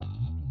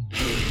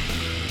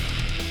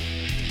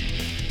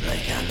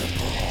Blake and the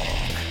Pork.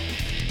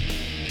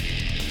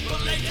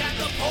 Blake and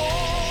the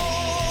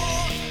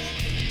Pork.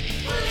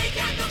 Blake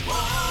and the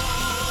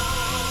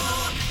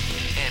Pork.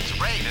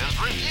 It's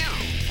Raiders Review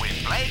with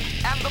Blake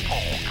and the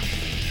Pork.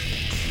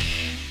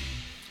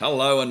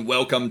 Hello and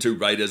welcome to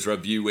Raiders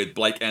Review with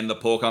Blake and the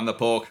Pork. I'm the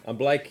Pork. I'm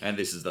Blake. And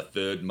this is the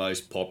third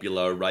most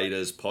popular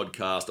Raiders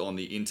podcast on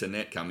the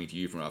internet, coming to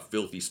you from a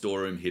filthy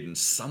storeroom hidden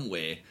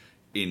somewhere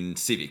in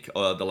Civic,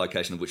 the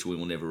location of which we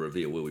will never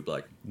reveal, will we,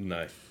 Blake?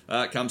 No.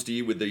 Comes to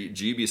you with the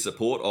dubious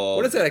support of...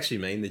 What does that actually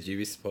mean, the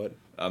dubious support?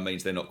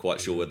 Means they're not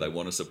quite sure whether they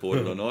want to support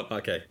it or not.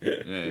 Okay.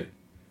 Yeah.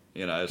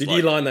 You know, it's Did like,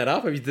 you line that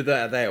up?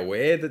 Are they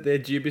aware that they're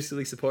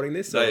dubiously supporting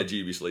this? They are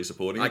dubiously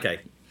supporting it. Okay.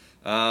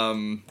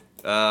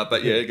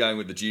 But yeah, going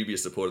with the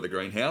dubious support of the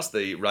Greenhouse,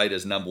 the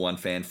Raiders' #1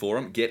 fan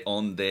forum. Get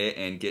on there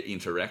and get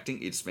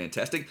interacting. It's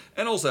fantastic.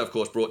 And also, of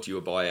course, brought to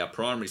you by our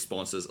primary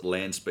sponsors,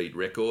 Landspeed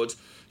Records.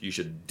 You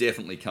should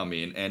definitely come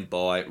in and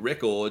buy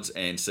records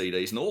and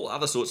CDs and all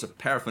other sorts of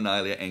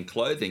paraphernalia and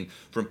clothing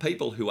from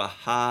people who are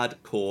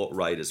hardcore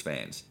Raiders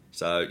fans.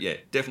 So yeah,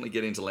 definitely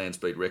get into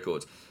Landspeed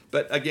Records.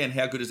 But again,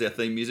 how good is our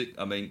theme music?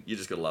 I mean, you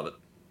just got to love it.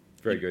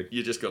 Very good.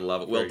 You just got to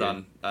love it. Well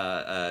done,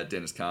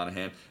 Dennis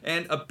Carnahan.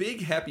 And a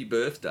big happy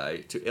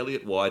birthday to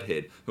Elliot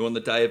Whitehead, who on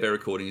the day of our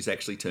recording is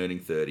actually turning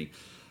 30.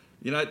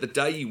 You know, the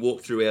day you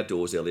walked through our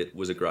doors, Elliot,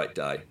 was a great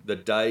day. The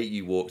day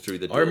you walked through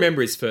the door. I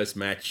remember his first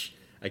match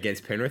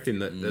against Penrith in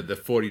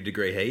the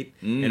 40-degree heat.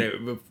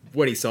 And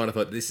when he signed, I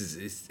thought,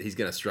 he's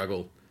going to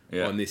struggle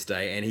on this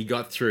day. And he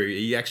got through.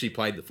 He actually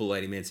played the full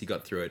 80 minutes. He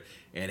got through it.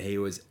 And he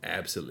was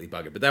absolutely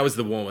buggered. But that was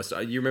the warmest.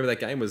 You remember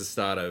that game was the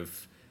start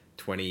of...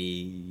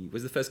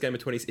 was the first game of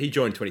 20... He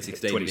joined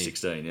 2016.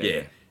 2016, yeah.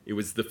 Yeah. It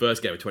was the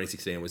first game of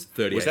 2016. It was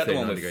 38, Was that the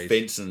one where degrees.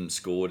 Fenson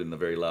scored in the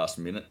very last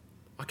minute?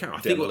 I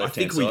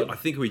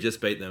think we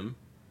just beat them.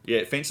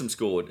 Yeah, Fenson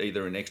scored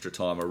either in extra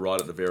time or right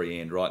at the very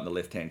end, right in the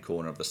left-hand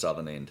corner of the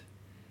southern end,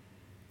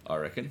 I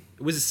reckon.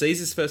 It was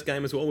Caesar's first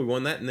game as well. We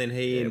won that, and then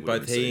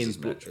both he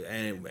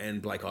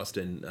and Blake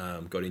Austin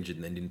got injured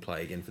and then didn't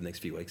play again for the next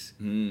few weeks.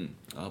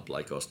 Oh,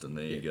 Blake Austin,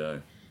 there you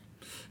go.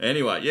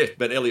 Anyway, yes,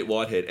 but Elliot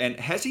Whitehead. And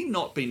has he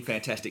not been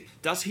fantastic?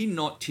 Does he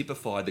not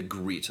typify the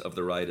grit of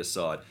the Raiders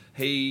side?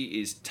 He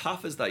is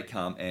tough as they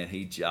come, and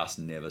he just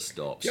never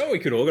stops. Yeah, we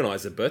could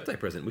organise a birthday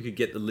present. We could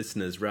get the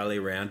listeners rally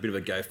around, a bit of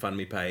a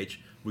GoFundMe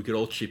page. We could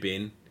all chip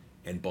in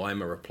and buy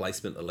him a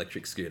replacement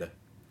electric scooter.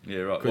 Yeah,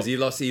 right. Because he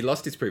lost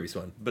his previous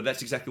one. But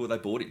that's exactly what they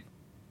bought him.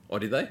 Oh,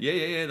 did they?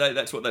 Yeah.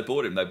 That's what they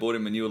bought him. They bought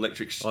him a new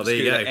electric scooter, there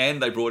you go.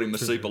 and they brought him a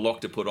super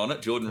lock to put on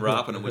it. Jordan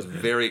Rapin was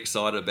very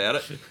excited about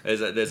it.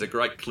 There's a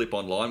great clip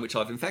online, which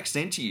I've in fact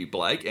sent to you,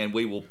 Blake, and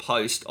we will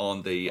post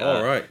on the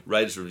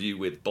Raiders Review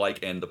with Blake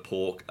and the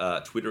Pork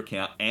Twitter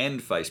account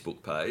and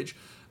Facebook page.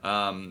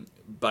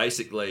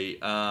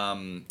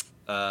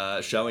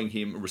 Showing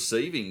him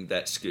receiving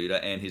that scooter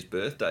and his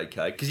birthday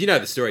cake. Because you know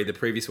the story, the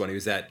previous one, he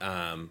was at...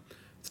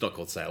 it's not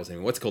called Sales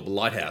anymore. What's it called? The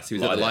Lighthouse. He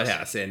was at the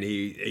Lighthouse, and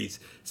he's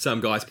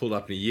some guys pulled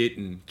up in a ute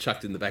and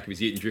chucked it in the back of his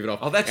ute and driven off.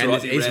 Oh, that's and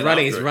right. He's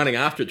running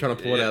after it, trying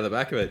to pull it out of the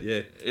back of it.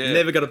 Yeah.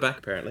 Never got it back,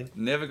 apparently.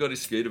 Never got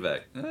his scooter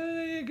back.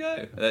 There you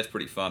go. That's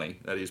pretty funny.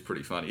 That is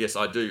pretty funny. Yes,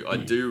 I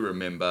do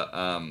remember.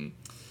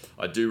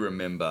 I do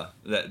remember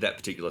that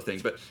particular thing.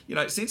 But you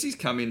know, since he's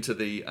come into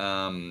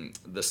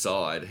the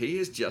side, he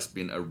has just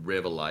been a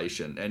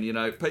revelation. And you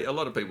know, a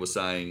lot of people were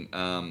saying,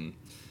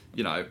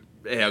 you know,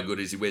 how good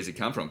is he? Where's he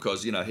come from?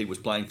 Because you know he was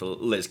playing for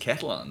Les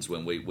Catalans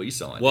when we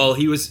signed. Well,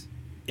 he was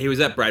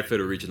at Bradford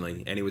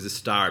originally, and he was a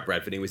star at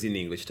Bradford. He was in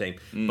the English team,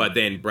 but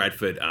then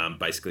Bradford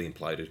basically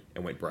imploded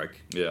and went broke.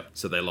 Yeah.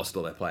 So they lost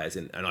all their players,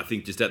 and I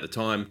think just at the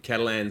time,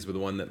 Catalans were the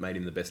one that made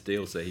him the best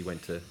deal. So he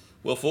went to.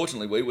 Well,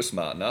 fortunately, we were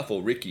smart enough,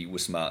 or Ricky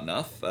was smart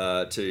enough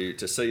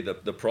to see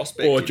the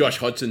prospect. Or Josh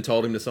Hodgson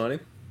told him to sign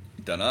him.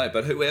 Don't know,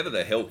 but whoever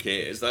the hell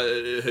cares,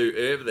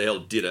 whoever the hell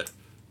did it.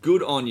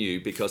 Good on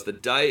you, because the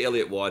day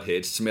Elliot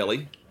Whitehead,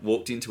 Smelly,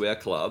 walked into our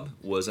club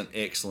was an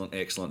excellent,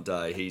 excellent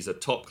day. He's a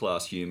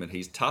top-class human.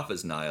 He's tough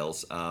as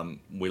nails.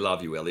 We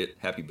love you, Elliot.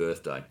 Happy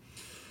birthday.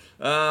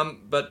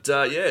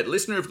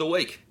 Listener of the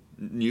Week.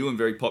 New and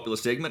very popular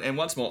segment. And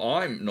once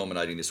more, I'm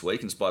nominating this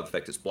week, in spite of the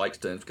fact it's Blake's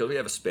turn, because we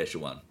have a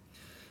special one.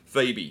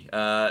 Phoebe,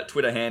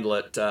 Twitter handle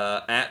at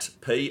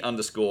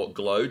 @P_glow,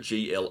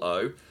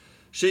 GLO.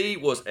 She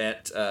was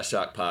at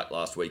Shark Park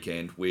last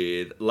weekend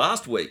with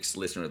last week's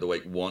Listener of the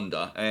Week,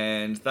 Wanda,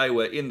 and they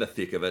were in the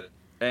thick of it,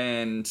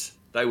 and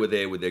they were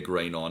there with their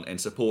green on and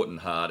supporting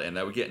hard, and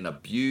they were getting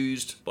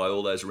abused by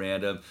all those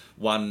around them.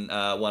 One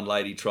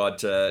lady tried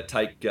to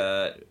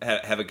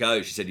have a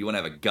go. She said, "You want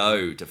to have a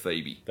go to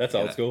Phoebe?" That's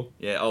old school.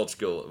 Yeah, old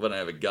school. Want to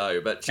have a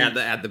go, but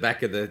At the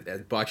back of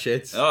the bike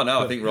sheds. Oh no,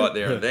 I think right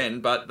there and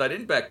then. But they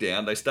didn't back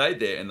down. They stayed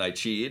there and they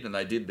cheered and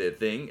they did their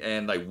thing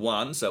and they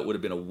won. So it would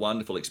have been a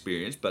wonderful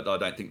experience. But I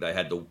don't think they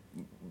had the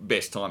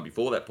best time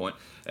before that point.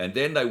 And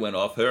then they went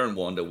off. Her and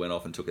Wanda went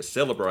off and took a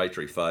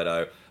celebratory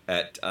photo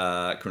at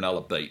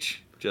Cronulla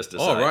Beach. just to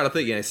Oh, say. right. I thought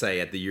you were going to say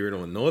at the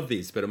urinal in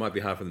Northies, but it might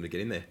be hard for them to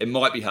get in there. It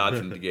might be hard for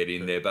them to get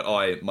in there, but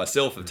I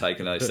myself have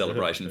taken a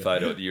celebration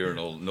photo at the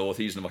urinal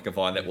Northies, and if I can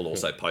find that, we'll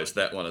also post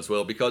that one as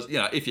well. Because,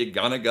 if you're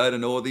going to go to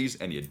Northies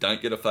and you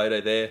don't get a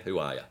photo there, who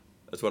are you?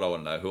 That's what I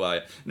want to know. Who are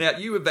you? Now,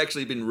 you have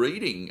actually been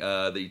reading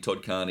the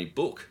Todd Carney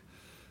book.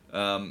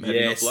 Have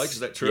you not, Blake?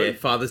 Is that true? Yeah,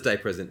 Father's Day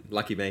present.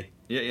 Lucky me.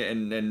 Yeah,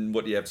 and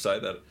what do you have to say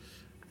about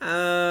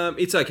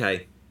it? It's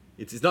okay.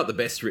 It's not the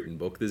best written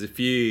book. There's a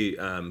few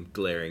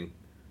glaring,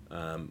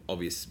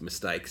 obvious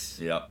mistakes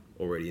Yeah.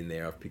 already in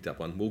there. I've picked up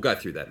one. We'll go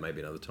through that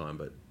maybe another time,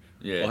 but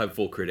Yeah. I'll have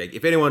full critique.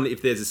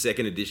 If there's a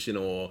second edition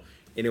or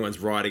anyone's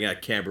writing a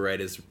Canberra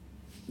Raiders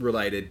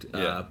related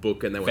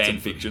book and they want Fan some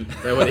fiction.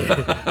 They want,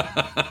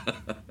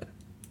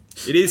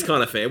 it is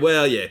kind of fair.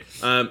 Well, yeah.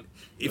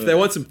 If they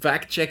want some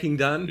fact checking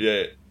done,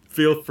 Yeah.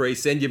 feel free.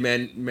 Send your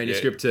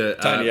manuscript to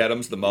Tony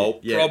Adams, the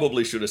mole. yeah.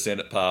 Probably should have sent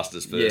it past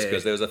us first Yeah.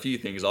 because there was a few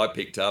things I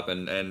picked up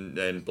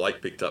and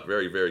Blake picked up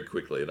very, very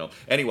quickly.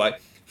 Anyway,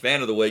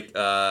 fan of the week,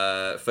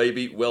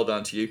 Phoebe, well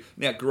done to you.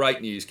 Now,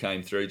 great news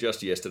came through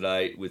just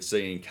yesterday with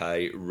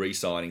C&K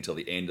re-signing till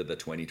the end of the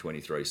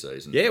 2023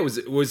 season. Yeah, it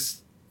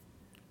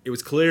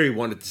was clear he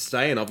wanted to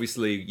stay, and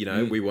obviously,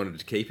 we wanted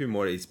to keep him.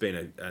 He's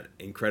been an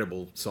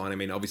incredible sign. I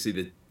mean,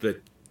 obviously the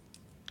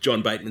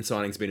John Bateman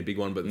signing's been a big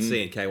one, but the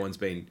C&K one's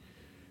been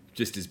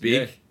just as big.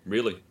 Yeah,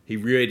 really. He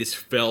really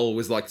just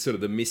was like sort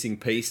of the missing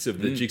piece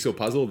of the jigsaw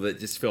puzzle that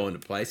just fell into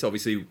place.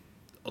 Obviously,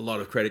 a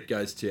lot of credit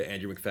goes to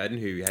Andrew McFadden,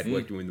 who had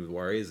worked with the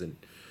Warriors and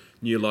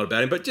knew a lot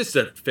about him, but just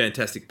a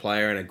fantastic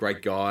player and a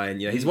great guy.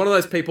 And, he's one of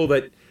those people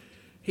that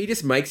he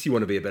just makes you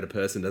want to be a better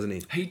person, doesn't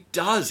he? He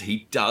does.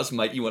 He does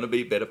make you want to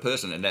be a better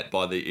person. And that,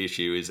 by the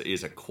issue,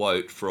 is a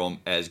quote from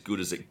As Good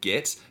As It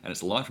Gets. And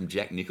it's a line from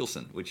Jack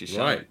Nicholson, which is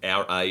showing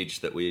our age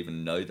that we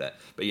even know that.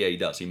 But yeah, he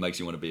does. He makes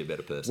you want to be a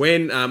better person.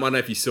 When, I don't know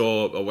if you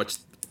saw or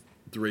watched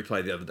the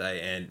replay the other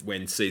day, and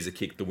when Caesar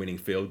kicked the winning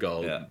field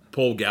goal,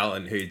 Paul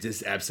Gallen, who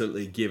just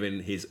absolutely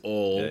given his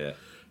all,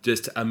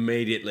 just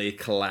immediately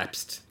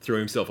collapsed, threw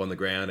himself on the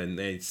ground, and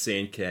then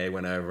C&K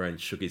went over and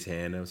shook his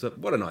hand. It was like,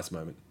 what a nice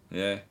moment.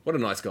 Yeah. What a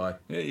nice guy.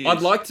 Yeah,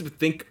 I'd like to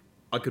think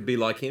I could be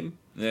like him.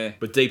 Yeah.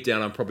 But deep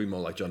down, I'm probably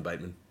more like John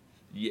Bateman.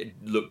 Yeah,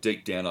 look,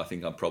 deep down, I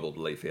think I'm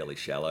probably fairly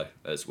shallow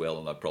as well,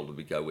 and I'd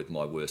probably go with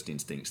my worst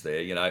instincts there.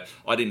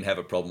 I didn't have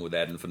a problem with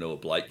Adam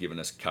Fanua-Blake giving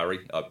us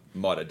curry. I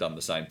might have done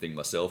the same thing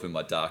myself in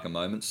my darker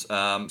moments.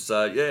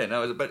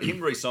 But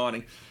him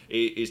re-signing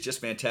is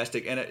just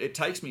fantastic, and it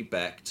takes me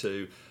back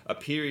to a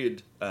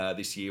period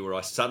this year where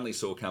I suddenly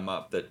saw come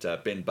up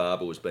that Ben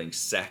Barber was being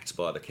sacked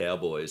by the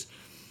Cowboys.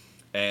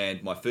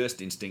 And my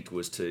first instinct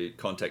was to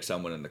contact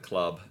someone in the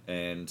club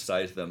and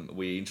say to them,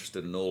 we're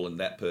interested in all in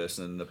that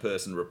person. And the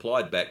person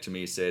replied back to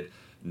me and said,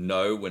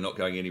 no, we're not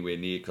going anywhere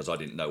near, because I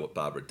didn't know what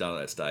Barbara had done at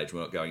that stage,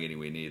 we're not going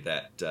anywhere near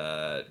that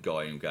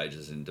guy who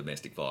engages in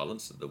domestic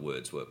violence. The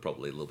words were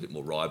probably a little bit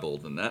more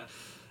ribald than that.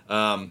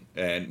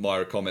 And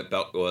my comment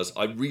back was,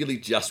 I really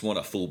just want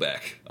a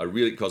fullback.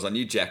 Because I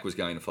knew Jack was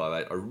going to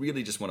 5'8", I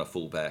really just want a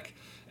fullback.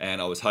 And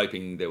I was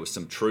hoping there was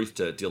some truth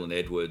to Dylan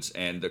Edwards.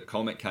 And the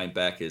comment came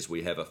back as,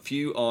 we have a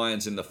few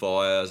irons in the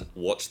fires,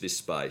 watch this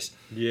space.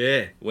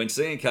 Yeah. When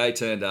C&K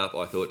turned up,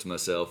 I thought to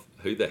myself,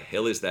 who the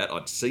hell is that?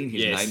 I'd seen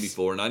his name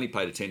before and only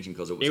paid attention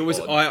because it was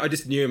odd. I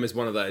just knew him as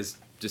one of those,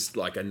 just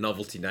like a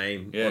novelty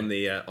name on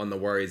the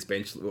Warriors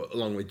bench,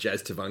 along with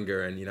Jazz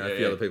Tavunga and a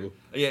few other people.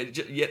 Yeah,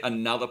 yet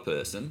another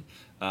person.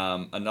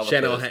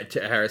 Chanel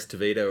Harris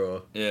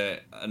Tavita, or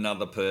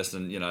another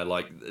person,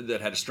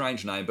 that had a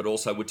strange name, but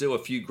also would do a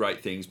few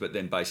great things, but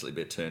then basically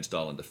be a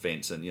turnstile in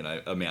defence and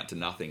amount to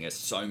nothing, as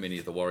so many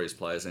of the Warriors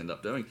players end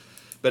up doing.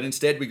 But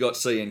instead, we got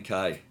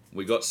C&K.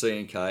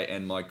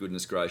 And my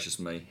goodness gracious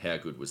me, how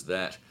good was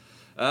that?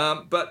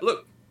 But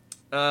look,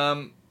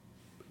 the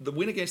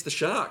win against the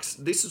Sharks.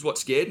 This is what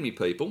scared me,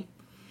 people.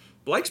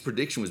 Blake's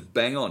prediction was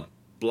bang on.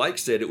 Blake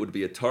said it would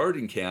be a torrid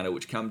encounter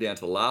which come down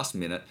to the last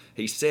minute.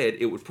 He said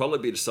it would probably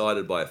be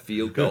decided by a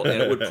field goal and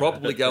it would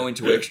probably go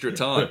into extra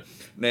time.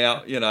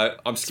 Now,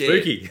 I'm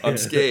scared.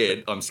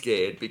 Spooky. I'm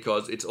scared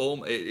because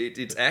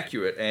it's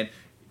accurate. And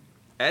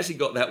as he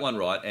got that one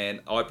right, and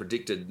I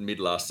predicted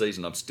mid-last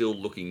season, I'm still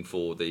looking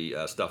for the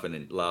stuff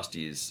in last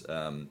year's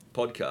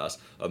podcast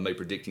of me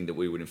predicting that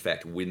we would in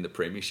fact win the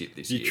premiership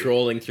this year. You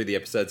trawling through the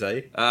episodes, are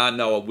you?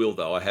 No, I will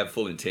though. I have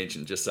full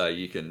intention, just so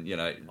you can,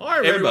 I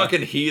remember. everyone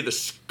can hear the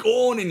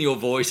scorn in your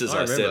voice as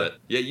I said remember. it.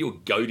 Yeah, you were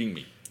goading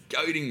me.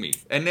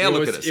 And now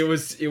look at us. It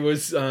was.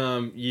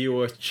 You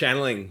were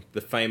channeling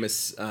the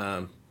famous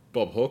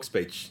Bob Hawke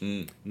speech.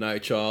 No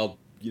child,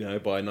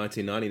 by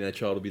 1990, no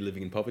child will be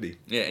living in poverty.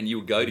 Yeah, and you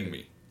were goading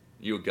me.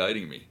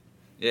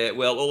 Yeah,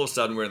 well, all of a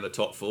sudden we're in the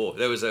top four.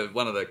 There was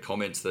one of the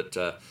comments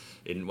that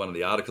in one of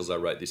the articles I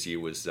wrote this year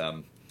was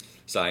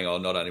saying,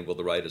 not only will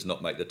the Raiders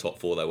not make the top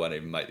four, they won't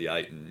even make the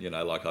 8. And,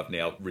 I've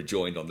now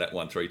rejoined on that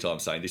one 3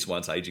 times saying this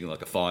one's aging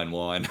like a fine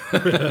wine,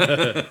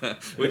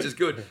 which is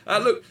good.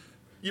 Look,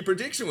 your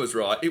prediction was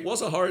right. It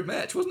was a horrid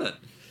match, wasn't it?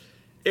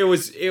 It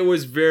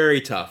was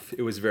very tough.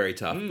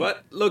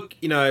 But look,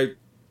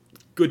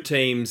 good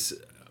teams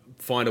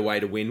find a way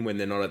to win when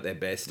they're not at their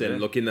best. And Yeah.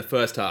 look, in the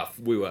first half,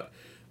 we were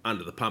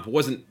under the pump. It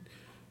wasn't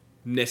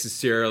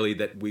necessarily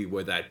that we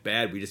were that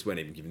bad. We just weren't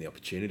even given the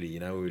opportunity.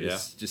 We were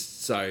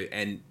just so.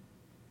 And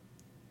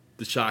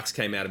the Sharks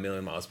came out a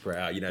million miles per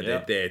hour.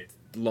 Their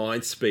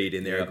line speed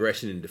and their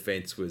aggression in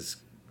defence was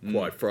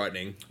quite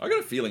frightening. I got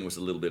a feeling it was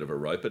a little bit of a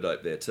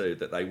rope-a-dope there too,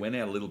 that they went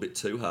out a little bit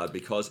too hard,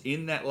 because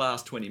in that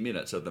last 20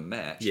 minutes of the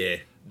match,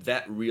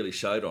 that really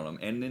showed on them.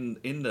 And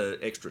in the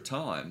extra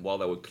time, while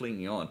they were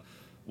clinging on,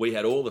 we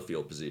had all the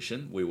field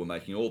position. We were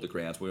making all the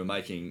grounds. We were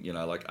making,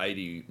 like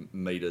 80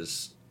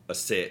 metres a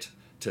set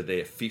to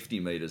their 50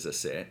 metres a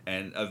set.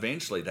 And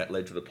eventually that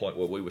led to the point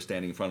where we were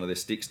standing in front of their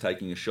sticks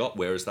taking a shot,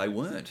 whereas they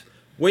weren't.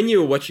 When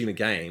you were watching the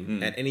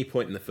game, at any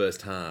point in the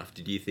first half,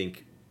 did you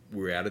think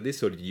we're out of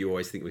this, or did you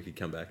always think we could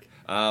come back?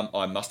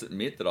 I must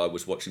admit that I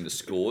was watching the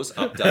scores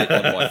update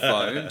on my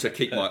phone to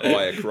keep my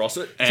eye across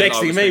it. And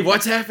Texting me,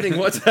 what's happening?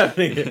 What's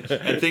happening?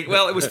 And think,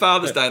 well, it was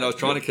Father's Day and I was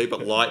trying to keep it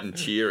light and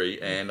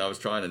cheery, and I was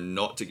trying to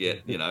not to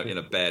get, in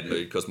a bad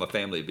mood, because my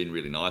family had been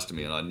really nice to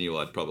me, and I knew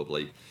I'd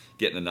probably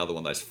get in another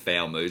one of those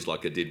foul moods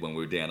like I did when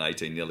we were down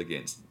 18-0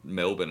 against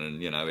Melbourne,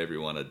 and,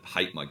 everyone would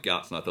hate my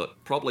guts, and I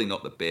thought, probably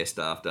not the best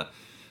after,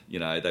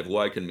 they've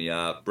woken me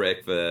up,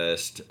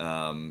 breakfast,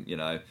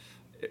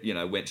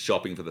 went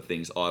shopping for the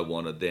things I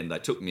wanted. Then they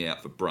took me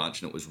out for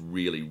brunch, and it was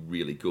really,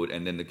 really good.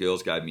 And then the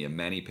girls gave me a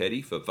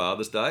mani-pedi for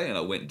Father's Day, and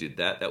I went and did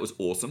that. That was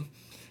awesome.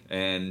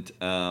 And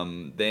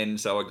then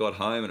so I got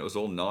home, and it was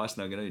all nice,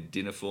 and they were going to do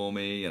dinner for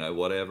me,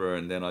 whatever.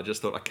 And then I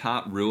just thought, I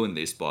can't ruin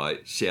this by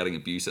shouting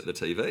abuse at the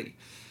TV.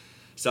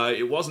 So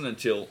it wasn't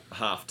until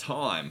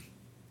half-time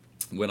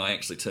when I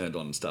actually turned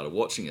on and started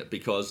watching it,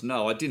 because,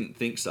 no, I didn't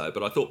think so.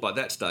 But I thought by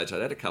that stage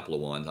I'd had a couple of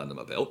wines under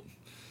my belt.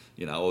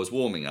 I was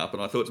warming up,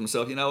 and I thought to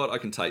myself, you know what, I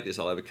can take this.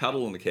 I'll have a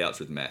cuddle on the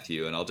couch with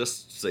Matthew, and I'll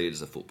just see it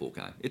as a football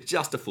game. It's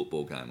just a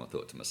football game, I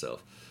thought to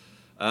myself.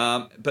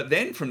 But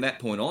then from that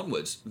point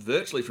onwards,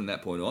 virtually from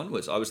that point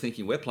onwards, I was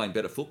thinking we're playing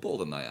better football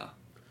than they are.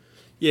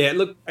 Yeah,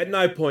 look, at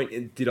no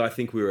point did I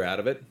think we were out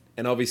of it.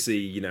 And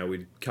obviously,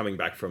 we're coming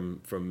back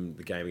from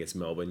the game against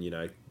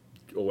Melbourne,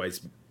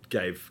 always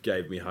gave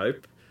me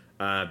hope.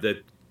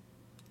 The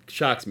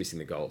Sharks missing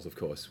the goals, of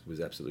course, was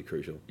absolutely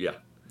crucial. Yeah.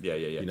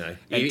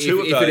 And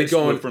two of those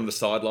were from the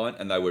sideline,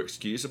 and they were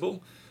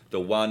excusable. The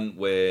one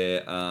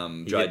where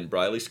Jaden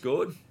Brayley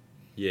scored,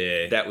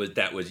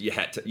 that was you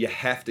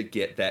have to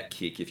get that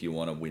kick if you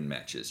want to win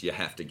matches. You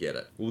have to get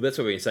it. Well, that's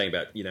what we were saying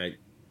about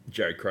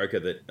Jared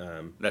Croker.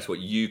 That's what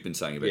you've been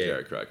saying about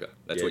Jared Croker.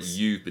 That's what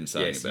you've been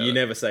saying about. You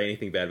never say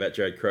anything bad about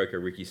Jared Croker,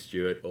 Ricky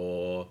Stewart,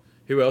 or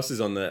who else is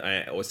on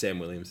or Sam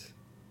Williams.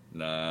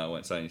 No, I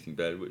won't say anything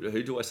bad.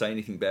 Who do I say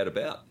anything bad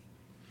about?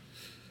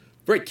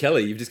 Brett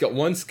Kelly, you've just got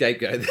one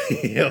scapegoat.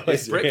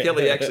 Is Brett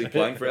Kelly actually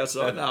playing for our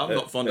side? No, I'm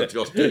not fond of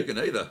Josh Dugan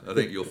either. I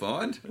think you'll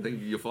find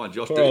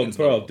Josh Dugan.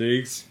 Poor old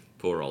Dukes.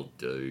 Poor old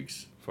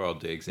Dukes.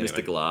 Anyway.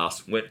 Mr.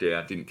 Glass went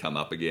down, didn't come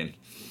up again.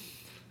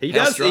 He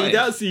does.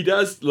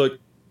 Look,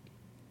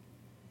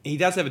 he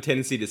does have a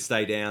tendency to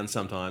stay down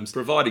sometimes,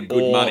 providing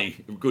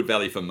good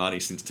value for money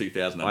since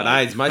 2008. I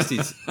know it's most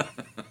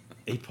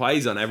he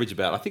plays on average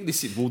about. I think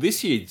this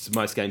year's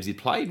most games he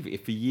played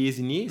for years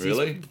and years.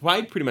 Really? He's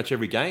played pretty much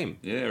every game.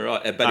 Yeah,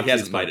 right. But he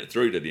hasn't made it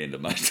through to the end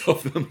of most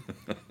of them.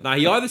 No,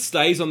 he either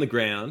stays on the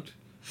ground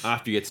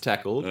after he gets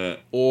tackled,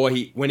 or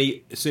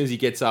as soon as he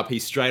gets up,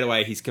 he's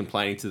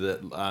complaining to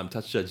the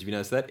touch judge. Have you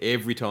noticed that?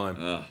 Every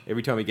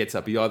time he gets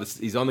up,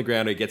 he's on the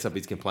ground or he gets up,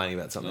 he's complaining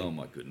about something. Oh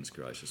my goodness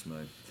gracious me!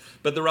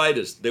 But the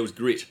Raiders, there was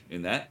grit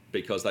in that,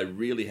 because they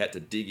really had to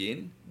dig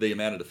in. The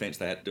amount of defence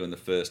they had to do in the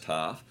first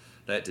half.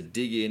 They had to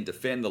dig in,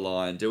 defend the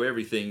line, do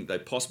everything they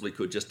possibly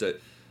could just to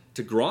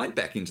grind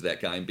back into that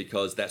game,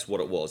 because that's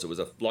what it was. It was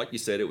like you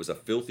said, it was a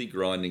filthy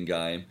grinding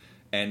game.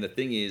 And the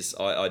thing is,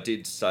 I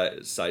did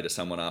say to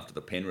someone after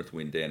the Penrith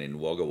win down in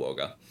Wagga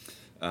Wagga,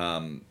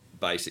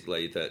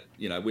 basically that,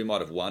 we might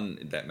have won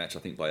that match, I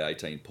think, by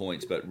 18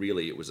 points, but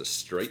really it was a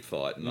street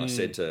fight. And I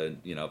said to,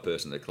 a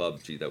person at the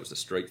club, gee, that was a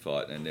street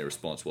fight. And their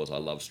response was, I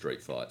love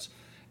street fights.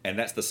 And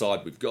that's the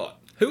side we've got.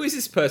 Who is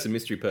this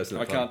mystery person?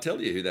 I can't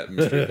tell you who that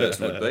mystery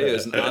person would be.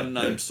 It's an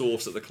unknown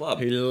source at the club.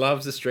 Who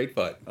loves a street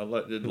fight.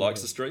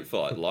 Likes a street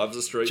fight. Loves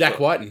a street Jack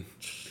fight. Whiten.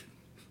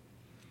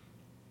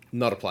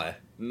 Not a player.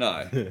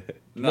 No.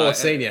 More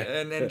senior.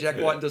 And then Jack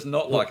Whiten does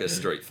not like a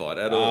street fight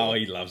at all. Oh,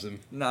 he loves them.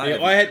 No.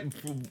 Yeah, I had,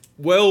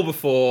 well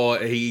before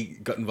he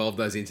got involved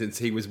in those incidents,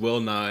 he was well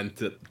known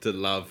to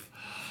love,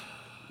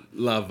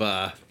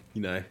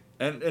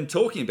 And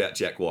talking about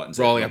Jack Whiten's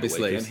rolling up his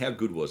sleeves. How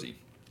good was he?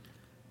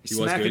 He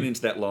smacking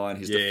into that line.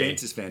 His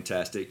defence is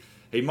fantastic.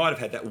 He might have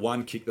had that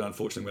one kick that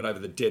unfortunately went over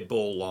the dead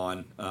ball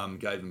line,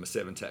 gave him a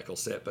 7-tackle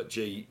set, but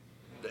gee,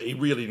 he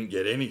really didn't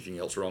get anything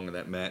else wrong in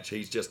that match.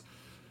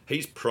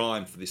 He's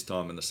primed for this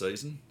time in the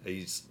season.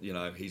 He's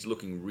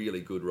looking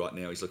really good right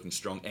now. He's looking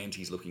strong and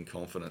he's looking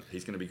confident.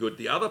 He's going to be good.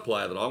 The other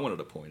player that I wanted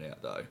to point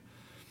out, though,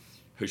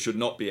 who should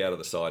not be out of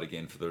the side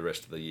again for the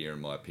rest of the year,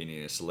 in my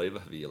opinion, is Saliva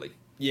Havili.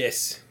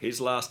 Yes.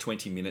 His last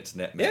 20 minutes in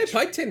that Yeah, he match.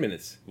 played 10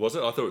 minutes. Was it?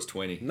 I thought it was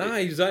 20. No,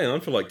 he was only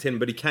on for like 10,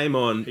 but he came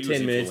on He 10 was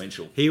minutes.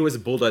 influential. He was a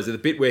bulldozer. The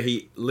bit where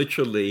he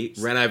literally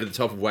ran over the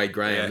top of Wade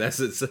Graham, Yeah.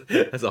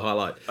 that's a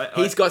highlight.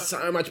 He's got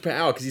so much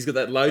power because he's got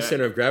that low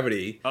center of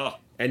gravity Oh.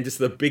 and just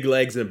the big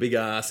legs and a big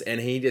ass, and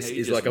he just He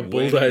is just like a went.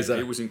 bulldozer.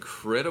 It was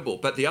incredible.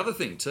 But the other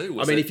thing, too,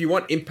 was I mean, that- if you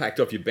want impact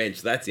off your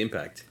bench, that's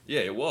impact. Yeah,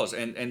 it was.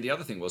 And the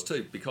other thing was,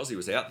 too, because he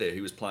was out there, he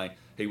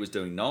was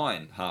doing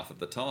 9 half of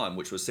the time,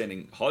 which was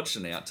sending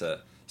Hodgson out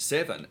to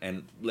 7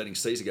 and letting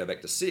Caesar go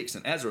back to 6.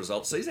 And as a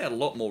result, Caesar had a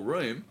lot more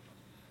room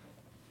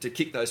to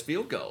kick those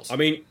field goals. I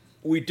mean,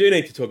 we do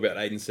need to talk about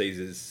Aiden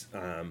Caesar's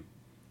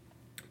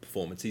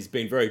performance. He's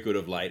been very good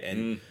of late,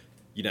 and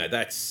you know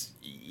that's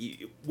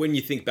when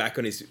you think back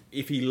on his.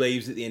 If he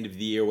leaves at the end of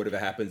the year or whatever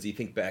happens, you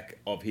think back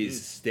of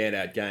his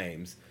standout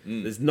games.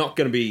 There's not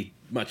going to be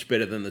much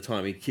better than the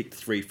time he kicked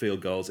 3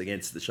 field goals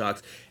against the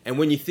Sharks. And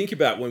when you think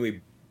about when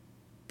we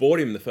bought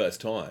him the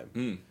first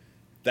time,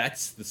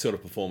 that's the sort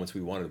of performance we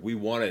wanted. We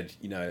wanted,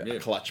 you know, a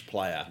clutch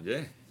player.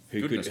 Yeah.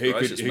 Who Goodness could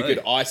gracious me.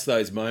 ice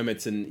those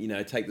moments and, you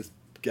know, take this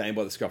game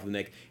by the scruff of the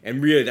neck.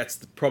 And really, that's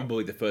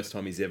probably the first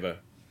time he's ever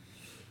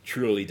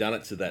truly done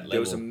it to that level. There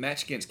was a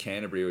match against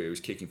Canterbury where he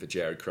was kicking for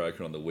Jared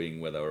Croker on the wing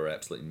where they were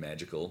absolutely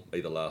magical,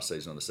 either last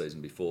season or the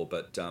season before.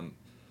 But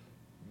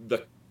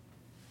the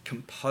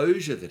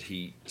composure that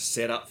he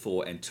set up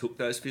for and took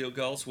those field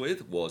goals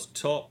with was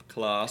top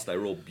class. They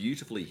were all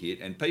beautifully hit,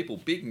 and people,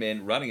 big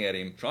men, running at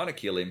him, trying to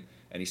kill him,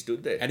 and he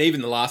stood there. And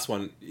even the last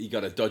one, he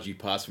got a dodgy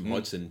pass from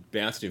Hodgson,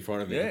 bounced in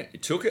front of him. Yeah, he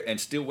took it and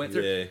still went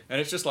through. Yeah.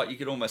 And it's just like you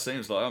could almost see him.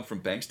 It's like, I'm from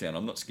Bankstown.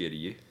 I'm not scared of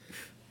you.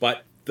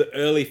 But the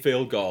early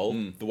field goal,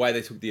 the way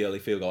they took the early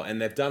field goal,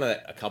 and they've done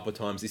it a couple of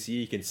times this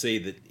year, you can see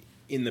that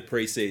in the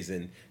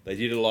preseason, they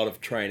did a lot of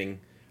training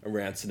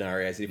around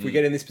scenarios. If we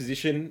get in this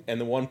position and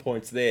the 1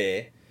 point's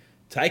there,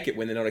 take it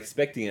when they're not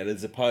expecting it,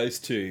 as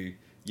opposed to,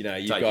 you know,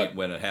 you've Take got... it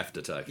when it have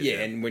to take it. Yeah,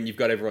 and when you've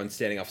got everyone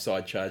standing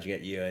offside charging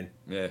at you, and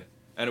Yeah.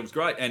 And it was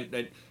great. And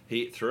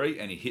he hit 3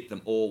 and he hit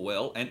them all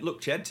well. And look,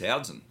 Chad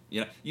Townsend,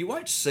 you know, you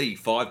won't see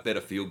 5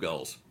 better field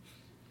goals,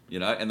 you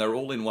know, and they're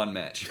all in one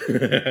match.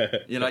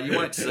 You know, you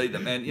won't see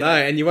them. And, you no,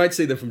 know, and you won't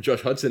see them from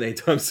Josh Hodgson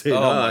anytime soon. oh,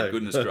 no. my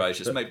goodness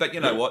gracious me. But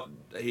you know what?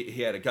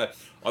 He had a go.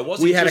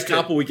 We had a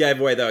couple, we gave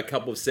away, though, a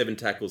couple of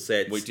 7-tackle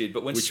sets. We did.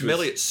 But when which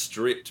Smelliot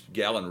stripped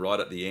Gallen right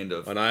at the end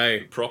of I know.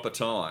 proper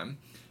time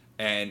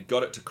and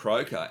got it to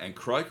Croker, and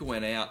Croker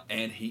went out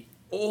and he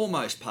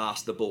almost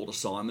passed the ball to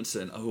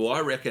Simonson, who I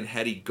reckon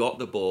had he got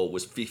the ball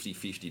was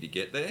 50-50 to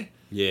get there.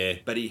 Yeah,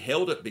 But he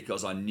held it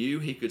because I knew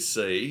he could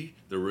see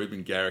the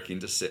Ruben Garrick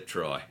intercept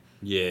try.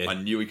 yeah. I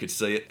knew he could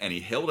see it, and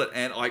he held it,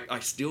 and I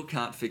still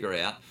can't figure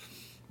out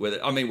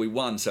whether... I mean, we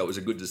won, so it was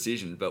a good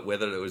decision, but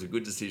whether it was a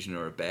good decision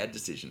or a bad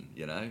decision,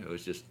 you know? It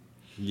was just...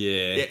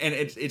 Yeah. Yeah, and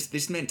it's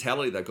this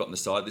mentality they've got in the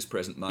side at this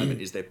present moment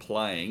is they're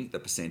playing the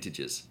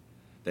percentages.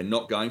 They're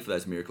not going for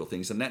those miracle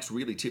things, and that's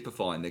really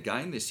typifying their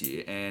game this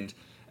year, and...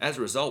 As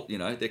a result, you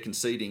know, they're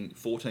conceding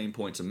 14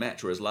 points a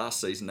match, whereas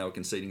last season they were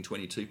conceding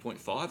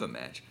 22.5 a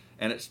match.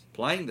 And it's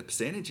playing the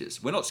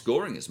percentages. We're not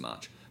scoring as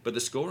much, but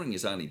the scoring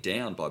is only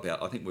down by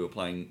about, I think we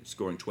were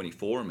scoring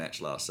 24 a match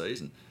last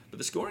season, but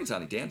the scoring's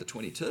only down to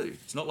 22.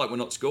 It's not like we're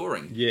not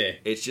scoring. Yeah.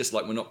 It's just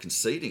like we're not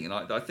conceding. And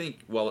I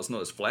think, while it's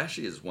not as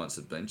flashy as once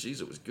had been, geez,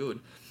 it was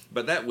good.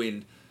 But that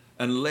win,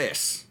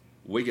 unless...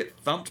 we get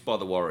thumped by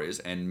the Warriors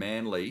and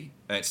Manly,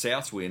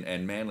 Souths win,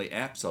 and Manly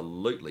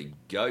absolutely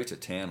go to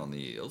town on the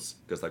Eels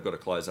because they've got to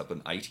close up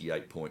an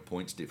 88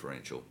 points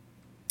differential.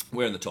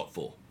 We're in the top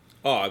 4.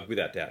 Oh,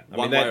 without doubt. I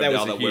One mean, way or that the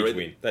was a other, we're huge in-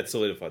 win. That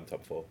solidified the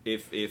top 4.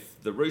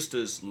 If the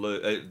Roosters,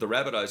 the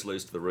Rabbitohs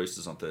lose to the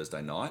Roosters on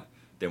Thursday night,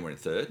 then we're in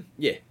 3rd.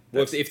 Yeah.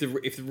 Well, That's- if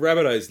the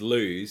Rabbitohs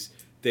lose,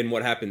 then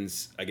what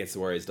happens against the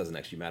Warriors doesn't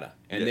actually matter.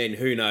 And Yeah. then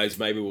who knows?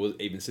 Maybe we'll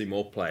even see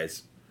more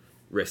players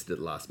rested at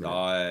the last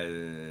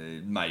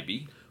minute.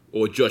 Maybe.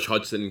 Or Josh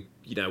Hodgson,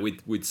 you know,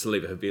 with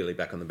Saliva Havili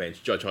back on the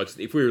bench. Josh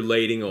Hodgson, if we were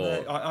leading,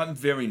 or I'm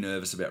very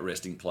nervous about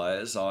resting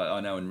players.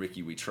 I know in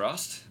Ricky we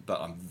trust, but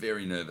I'm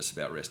very nervous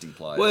about resting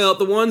players. well,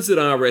 the ones that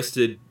are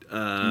rested,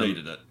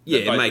 needed it. Yeah,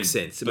 They've it both makes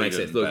been sense. It makes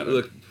beaten sense. and battered.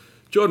 Look,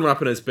 Jordan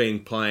Ruppen has been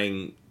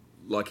playing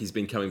like he's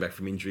been coming back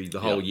from injury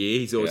the whole year.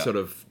 He's always Yeah. sort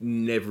of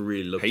never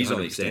really looked. He's 100%. on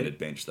the extended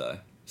bench though,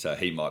 so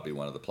he might be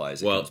one of the players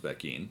that Well, comes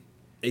back in.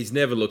 He's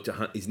never looked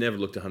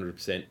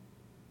 100%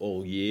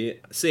 all year.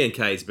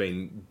 CNK's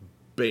been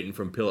beaten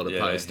from pillar to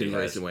post he in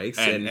has. recent weeks,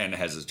 and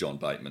has his John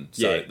Bateman.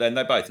 So Yeah. then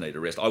they both need a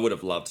rest. I would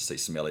have loved to see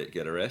Smelliot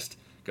get a rest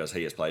because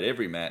he has played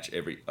every match,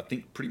 I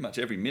think pretty much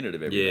every minute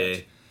of every Yeah.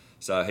 match.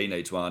 So he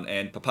needs one,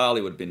 and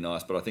Papali would have been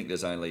nice, but I think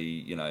there's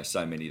only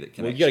so many that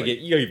can. well, you got to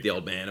give the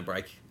old man a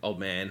break. Old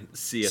man,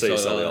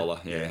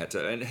 Oliola, had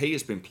to, and he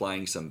has been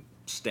playing some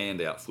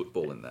standout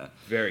football in that.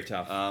 Very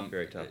tough.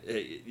 Very tough.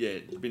 Yeah,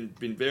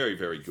 been very,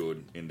 very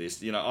good in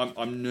this. You know,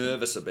 I'm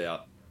nervous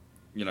about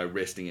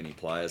resting any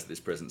players at this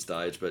present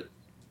stage, but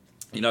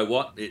you know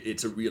what?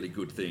 It's a really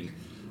good thing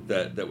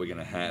that we're going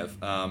to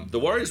have. The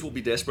Warriors will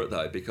be desperate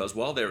though, because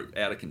while they're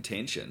out of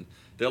contention,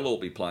 they'll all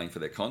be playing for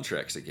their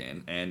contracts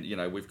again, and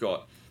we've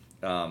got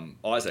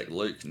Isaac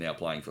Luke now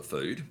playing for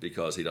food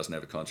because he doesn't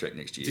have a contract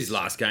next year. It's his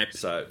last game.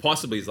 So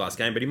possibly his last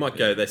game, but he might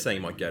go. They're saying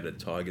he might go to the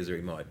Tigers, or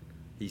he might.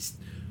 He's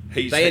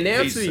They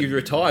announced that he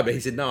retired, but he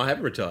said, "No, I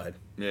haven't retired."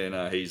 Yeah,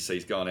 no,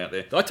 he's gone out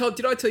there.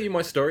 Did I tell you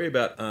my story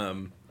about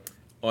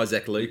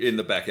Isaac Luke In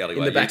the back alleyway.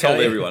 In the back you told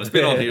alley. everyone. It's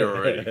been on here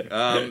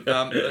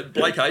already.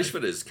 Blake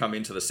Ashford has come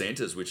into the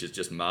centres, which is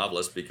just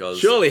marvellous because...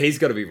 Surely he's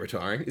got to be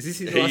retiring. Is this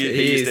his last?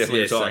 He is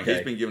definitely yes, retiring. okay.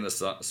 He's been given a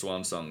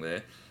swan song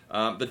there.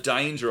 The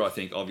danger, I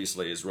think,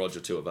 obviously, is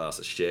Roger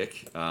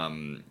Tuivasa-Sheck.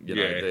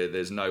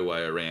 There's no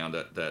way around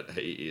it that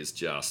he is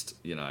just,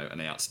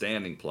 an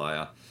outstanding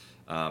player.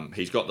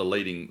 He's got the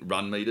leading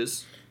run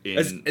meters.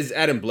 Is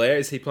Adam Blair,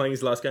 is he playing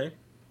his last game?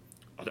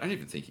 I don't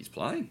even think he's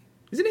playing.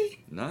 Isn't he?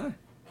 No, I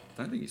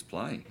don't think he's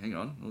playing. Hang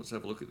on, let's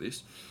have a look at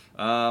this.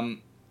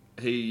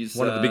 He's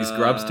one of the biggest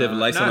grubs to ever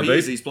lace no, on a he boot.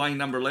 is. He's playing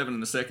number 11 in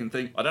the second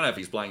thing. I don't know if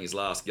he's playing his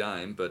last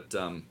game, but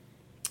at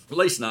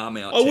least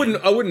Narmount.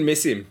 I wouldn't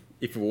miss him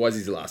if it was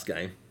his last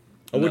game.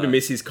 I wouldn't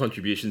miss his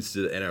contributions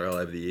to the NRL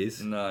over the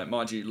years. No,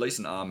 mind you,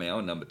 Leeson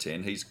Armour, number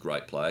 10, he's a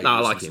great player. No, I He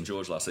was like in St him.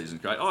 George last season,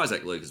 great.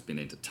 Isaac Luke has been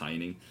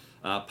entertaining.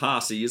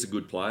 Parsi is a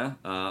good player.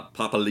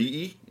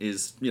 Papali'i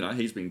is,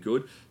 he's been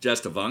good. Jazz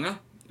Tavanga,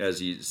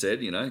 as you said,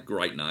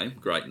 great name,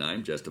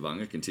 Jazz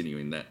Tavanga,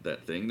 continuing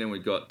that thing. Then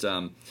we've got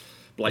Blake.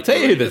 I'll tell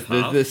you who the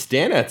half.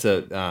 standouts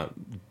are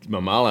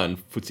Mamala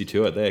and Futsi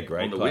Tua. They're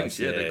great On the players. wings,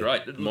 yeah, they're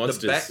great.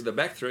 Monsters. The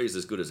back three is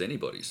as good as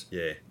anybody's.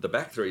 Yeah. The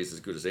back three is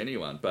as good as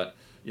anyone. But,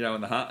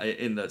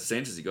 in the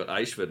centres, you've got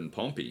Ashford and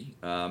Pompey.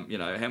 How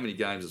many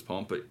games has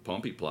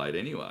Pompey played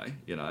anyway,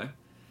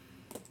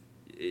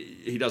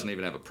 He doesn't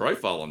even have a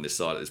profile on this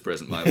side at this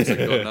present moment, so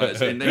God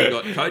knows. And then you've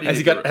got Cody.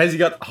 Has he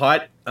got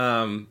height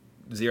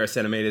 0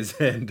 centimeters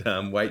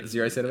and weight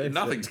 0 centimeters?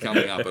 Nothing's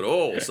coming up at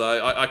all,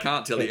 so I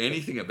can't tell you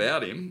anything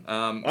about him.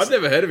 I've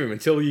never heard of him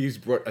until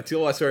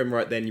I saw him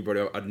right then. You brought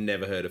him up. I'd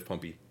never heard of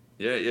Pompey.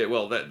 Yeah.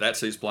 Well, that's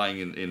who's playing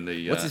in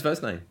the. What's his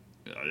first name?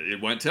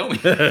 It won't tell me.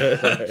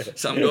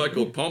 Some guy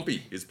called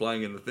Pompey is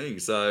playing in the thing,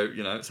 so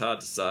it's hard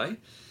to say.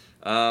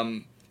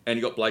 And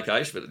you got Blake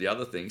Ashford at the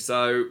other thing.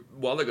 So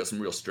while they've got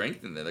some real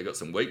strength in there, they've got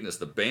some weakness.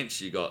 The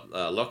bench, you got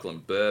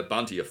Lachlan Burr,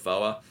 Bunty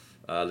Afoa,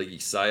 Ligi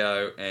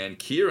Sayo, and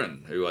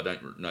Kieran, who I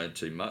don't know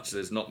too much.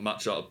 There's not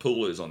much.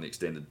 Pulu's on the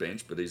extended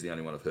bench, but he's the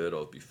only one I've heard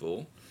of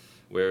before.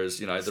 Whereas,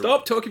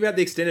 Stop talking about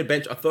the extended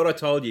bench. I thought I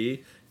told you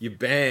you're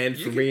banned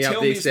from bringing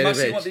up the extended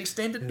bench. The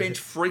extended bench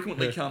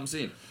frequently comes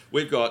in.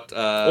 We've got...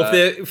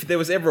 if there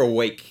was ever a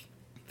week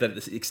that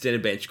the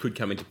extended bench could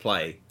come into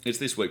play, it's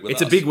this week with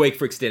It's us. a big week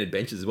for extended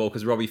benches as well,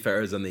 because Robbie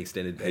Farah's on the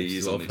extended bench. He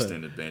is on the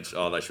extended bench.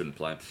 Oh, they shouldn't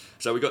play him.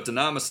 So we've got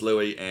Dynamis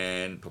Louis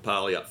and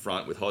Papali up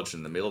front with Hodgson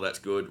in the middle. That's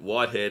good.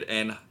 Whitehead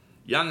and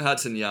young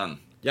Hudson Young.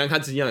 Young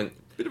Hudson Young.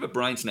 Bit of a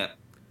brain snap.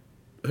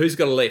 Who's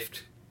got a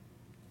left?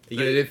 Are you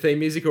going to do theme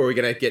music, or are we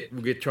going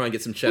to try and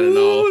get some Shannon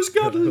Knoll? Who's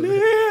got a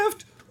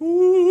left?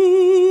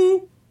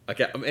 Ooh.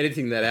 Okay, I'm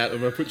editing that out. I'm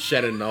going to put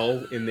Shannon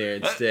Knoll in there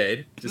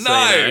instead. Just No.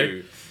 So you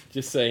know.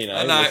 Just so you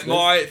know. No, listeners.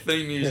 my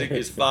theme music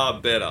is far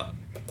better.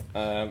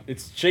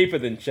 It's cheaper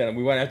than Shannon.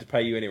 We won't have to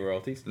pay you any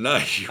royalties. No,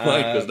 you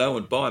won't, because no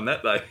one's buying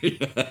that, though. I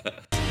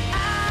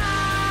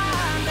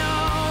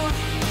know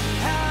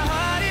how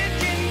hard it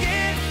can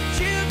get.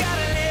 You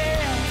gotta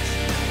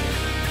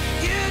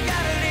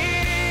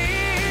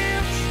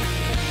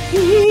live.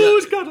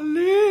 Who's got a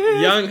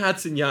left? Young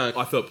Hudson Young,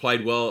 I thought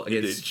played well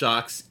against did.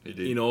 Sharks He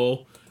did. in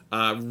all.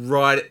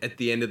 Right at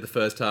the end of the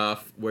first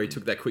half, where he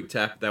took that quick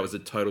tap, that was a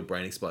total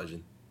brain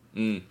explosion.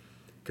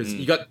 Because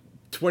you got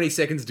 20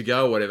 seconds to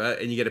go or whatever,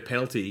 and you get a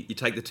penalty, you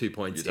take the 2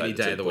 points You any take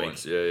the day 2 of the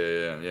points. week.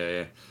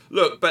 Yeah.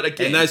 Look, but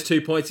again... And those 2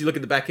 points, you look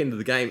at the back end of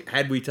the game,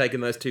 had we taken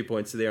those 2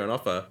 points there on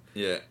offer,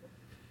 Yeah.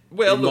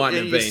 Well, It look,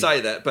 mightn't have you been.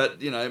 say that,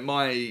 but,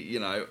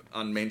 my,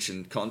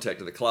 unmentioned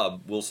contact of the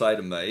club will say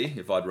to me,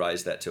 if I'd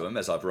raised that to him,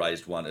 as I've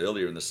raised one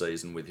earlier in the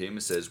season with him,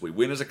 it says, we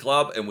win as a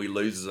club and we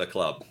lose as a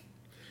club.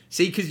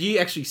 see, because you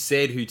actually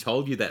said who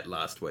told you that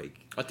last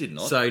week. I did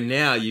not. So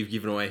now you've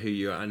given away who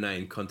your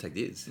unnamed contact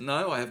is.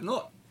 No, I have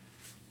not.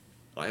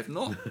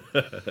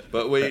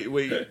 But we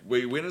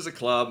win as a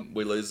club,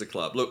 we lose as a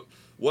club. Look,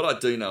 what I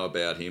do know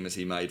about him is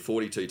he made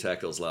 42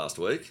 tackles last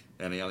week,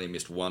 and he only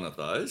missed one of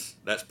those.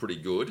 That's pretty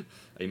good.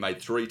 He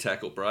made 3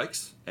 tackle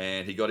breaks,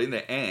 and he got in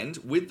there, and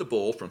with the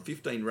ball from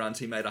 15 runs,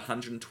 he made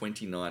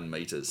 129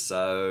 metres.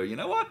 So, you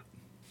know what?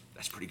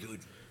 That's pretty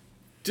good.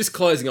 Just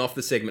closing off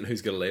the segment,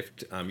 who's got a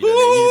lift?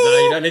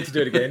 You don't need to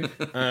do it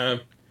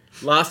again.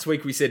 Last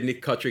week we said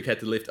Nick Kotrick had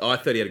to lift. I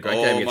thought he had a great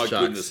game Oh, my against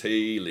Sharks. goodness,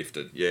 he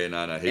lifted. Yeah,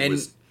 no,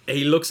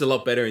 He looks a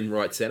lot better in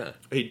right centre.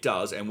 He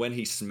does, and when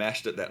he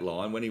smashed at that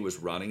line, when he was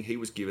running, he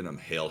was giving them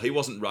hell. He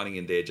wasn't running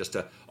in there just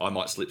to, I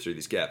might slip through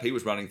this gap. He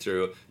was running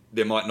through,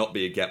 there might not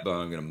be a gap, but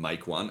I'm going to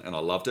make one, and I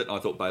loved it. I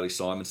thought Bailey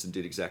Simonson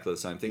did exactly the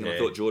same thing, and I Yeah.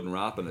 thought Jordan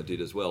Rapiner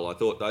did as well. I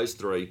thought those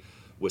three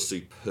were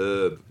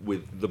superb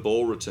with the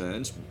ball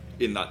returns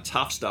in that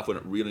tough stuff when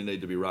it really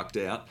needed to be rucked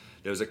out.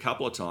 There was a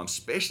couple of times,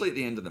 especially at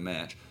the end of the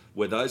match,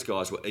 where those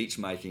guys were each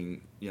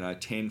making,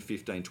 10,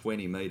 15,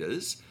 20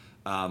 metres.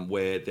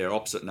 where their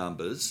opposite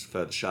numbers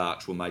for the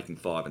Sharks were making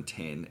 5 and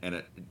 10, and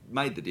it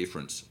made the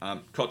difference.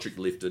 Kotrick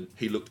lifted.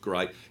 He looked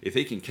great. If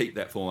he can keep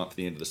that form up to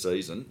the end of the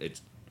season,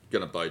 it's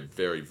going to bode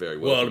very, very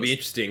well. Well, it'll be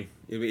interesting.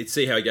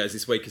 See how he goes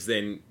this week, because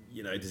then,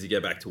 does he go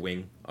back to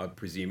wing?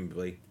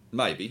 Presumably.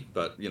 Maybe,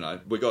 but,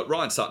 we got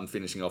Ryan Sutton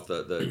finishing off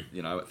the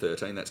at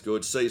 13. That's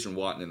good. Caesar and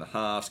Whiten in the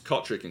halves.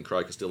 Kotrick and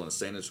Croker still in the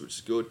centres, which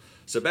is good.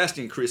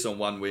 Sebastian Chris on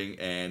one wing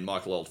and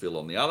Michael Oldfield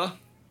on the other,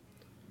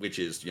 which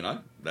is,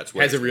 that's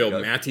where has a real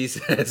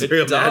Mounties. Has a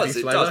real it does, Mounties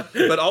it flavour.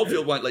 does. But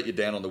Oldfield won't let you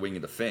down on the wing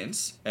of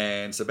defence.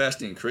 And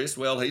Sebastian Chris,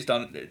 well, he's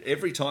done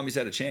every time he's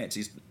had a chance.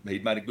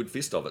 He'd made a good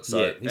fist of it. So,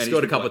 yeah, he's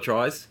scored a couple of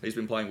tries. He's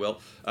been playing well.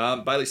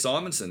 Bailey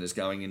Simonson is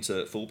going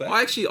into fullback.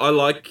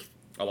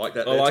 I like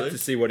that. I like to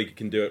see what he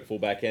can do at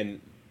fullback,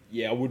 and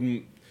I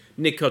wouldn't.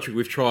 Nick Kotrick,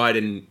 we've tried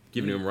and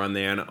given him a run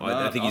there, and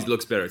I think he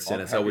looks better at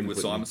centre. So I wouldn't with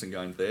put Simonson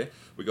going there.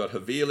 We got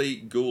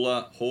Havili,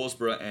 Gula,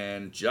 Horsburgh,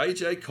 and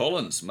JJ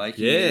Collins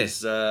making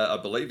his, I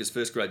believe, his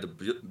first grade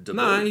debut.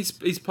 No,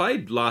 he's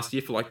played last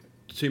year for like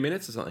 2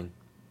 minutes or something.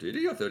 Did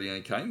he? I thought he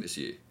only came this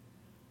year.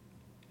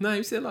 No, he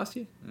was there last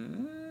year. I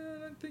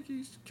don't think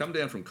he's come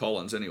down from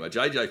Collins anyway.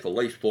 JJ for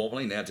Leaf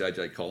formerly, now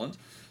JJ Collins.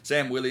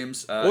 Sam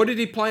Williams. Or did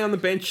he play on the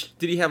bench?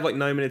 Did he have like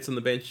no minutes on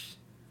the bench?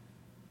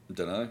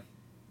 Don't know.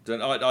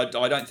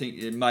 I don't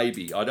think.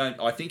 Maybe I don't.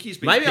 I think he's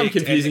been. Maybe I'm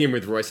confusing him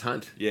with Royce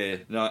Hunt. Yeah,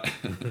 no,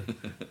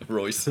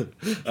 Royce.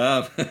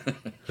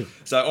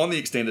 So on the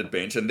extended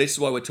bench, and this is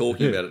why we're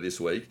talking about it this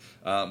week.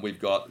 We've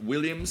got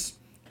Williams,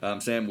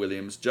 Sam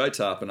Williams, Joe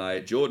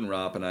Tarpanay, Jordan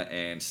Rapana,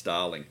 and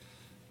Starling.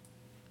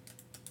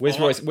 Where's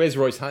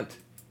Royce Hunt?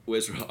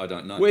 I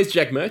don't know. Where's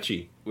Jack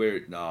Murchie?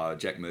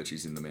 Jack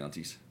Murchie's in the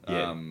Mounties.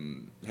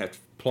 Yeah.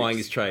 Plying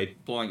his trade.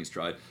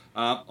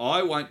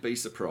 I won't be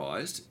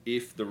surprised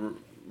if the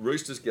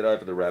Roosters get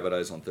over the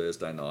Rabbitohs on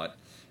Thursday night,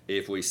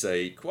 if we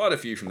see quite a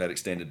few from that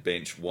extended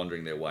bench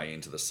wandering their way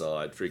into the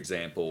side. For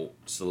example,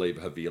 Saliba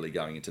Havili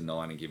going into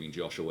 9 and giving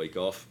Josh a week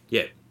off.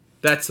 Yeah,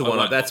 that's the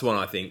one. That's one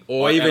I think.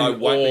 I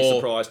won't be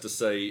surprised to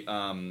see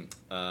and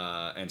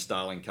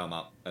Starling come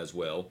up as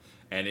well.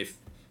 And if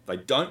they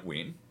don't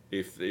win,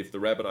 if the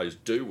Rabbitohs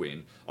do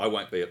win, I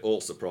won't be at all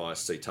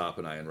surprised to see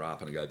Tarpanay and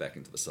Rapana go back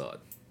into the side.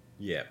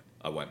 Yeah.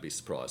 I won't be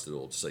surprised at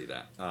all to see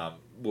that.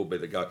 Will be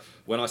the go.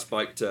 When I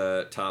spoke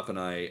to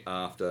Tarpanay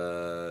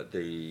after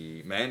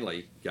the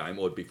Manly game,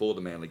 or before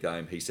the Manly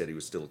game, he said he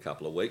was still a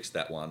couple of weeks,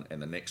 that one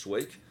and the next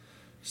week.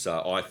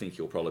 So I think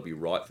he'll probably be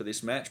right for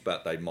this match,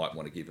 but they might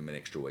want to give him an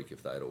extra week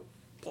if they at all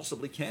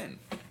possibly can.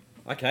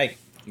 Okay.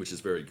 Which is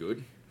very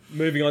good.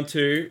 Moving on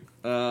to...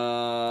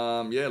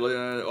 why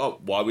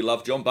we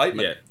love John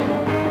Bateman. Yeah.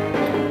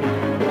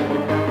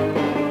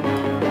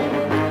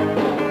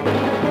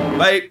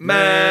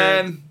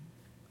 Bateman!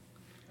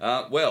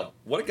 Well,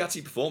 what a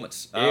gutsy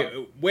performance.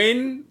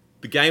 When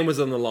the game was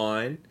on the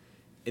line,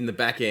 in the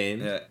back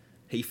end,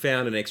 he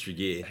found an extra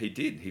gear. He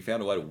did. He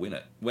found a way to win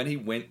it. When he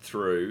went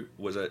through,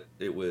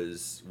 it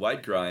was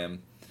Wade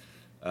Graham.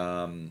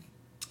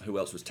 Who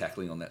else was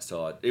tackling on that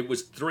side? It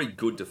was 3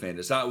 good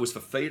defenders. So it was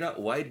Fafita,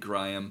 Wade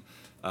Graham,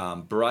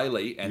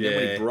 Brayley, and then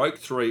when he broke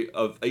through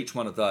of each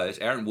one of those,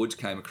 Aaron Woods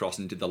came across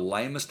and did the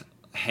lamest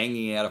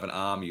hanging out of an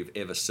arm you've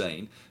ever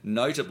seen.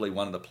 Notably,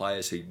 one of the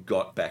players who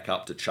got back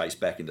up to chase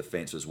back in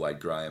defence was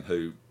Wade Graham,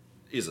 who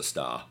is a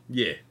star.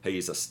 Yeah. He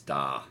is a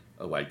star,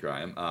 Wade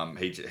Graham.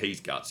 He's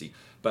gutsy.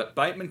 But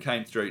Bateman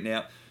came through.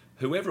 Now,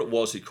 whoever it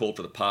was who called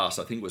for the pass,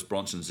 I think it was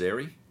Bronson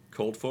Zeri,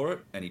 called for it,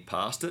 and he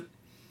passed it.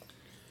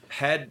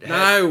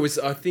 No,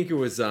 I think it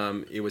was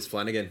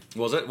Flanagan.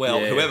 Was it?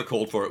 Well, yeah. Whoever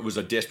called for it was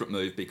a desperate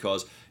move,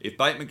 because if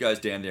Bateman goes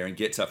down there and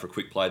gets up for a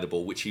quick play of the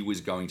ball, which he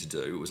was going to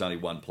do, it was only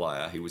one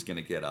player, he was going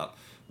to get up.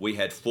 We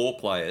had 4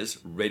 players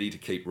ready to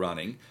keep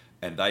running,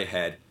 and they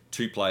had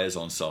 2 players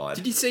on side.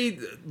 Did you see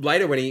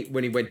later when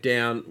he went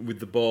down with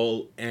the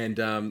ball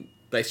and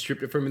they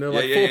stripped it from him? There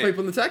were 4 people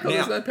in the tackle.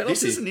 There's no penalty.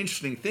 This is an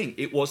interesting thing.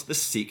 It was the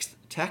 6th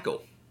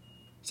tackle,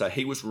 so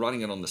he was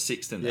running it on the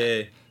 6th in that.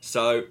 Yeah.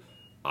 So,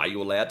 are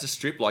you allowed to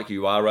strip like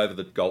you are over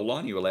the goal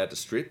line? You're allowed to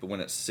strip, but when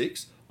it's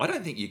 6, I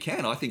don't think you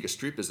can. I think a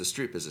strip is a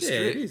strip is a strip.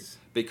 Yeah, it is.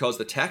 Because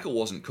the tackle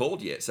wasn't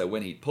called yet, so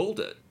when he pulled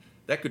it,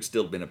 that could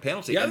still have been a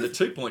penalty. And the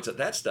 2 points at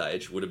that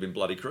stage would have been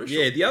bloody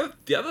crucial. Yeah,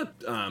 the other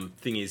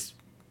thing is,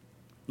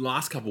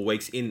 last couple of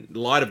weeks, in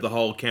light of the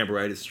whole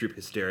Canberra Raiders strip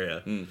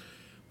hysteria,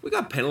 we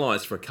got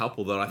penalised for a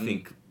couple that I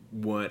think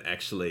weren't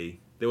actually...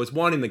 There was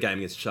one in the game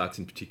against Sharks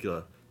in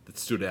particular that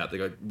stood out.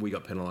 We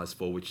got penalised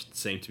for, which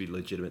seemed to be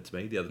legitimate to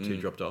me. The other 2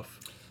 dropped off.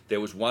 There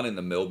was one in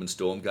the Melbourne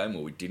Storm game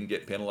where we didn't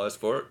get penalised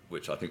for it,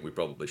 which I think we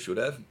probably should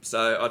have.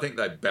 So I think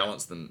they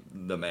balanced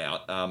them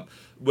out.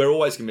 We're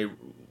always going to be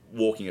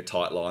walking a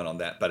tight line on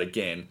that. But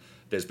again,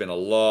 there's been a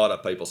lot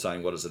of people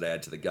saying, what does it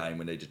add to the game?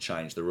 We need to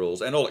change the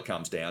rules. And all it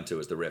comes down to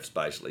is the refs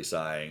basically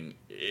saying,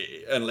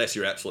 unless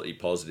you're absolutely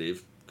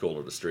positive, call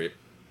it a strip.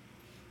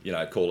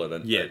 Call it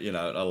an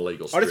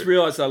illegal strip. I just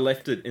realised I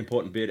left an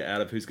important bit out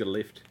of Who's Got a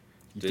Lift.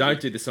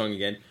 Don't do the song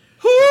again.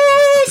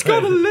 Who's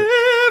got a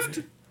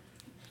lift?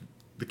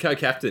 The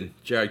co-captain,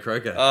 Jared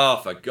Croker. Oh,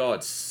 for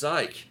God's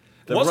sake.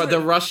 Wasn't the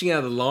it- rushing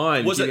out of the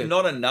line. Was it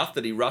not enough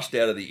that he rushed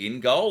out of the in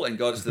goal and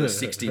got us to the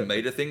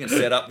 60-metre thing and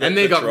set up the, and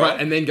then the try?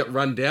 and then got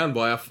run down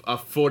by a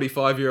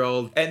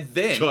 45-year-old And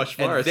then, Josh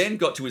and Morris. then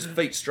got to his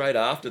feet straight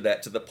after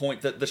that to the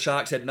point that the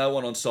Sharks had no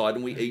one on side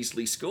and we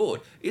easily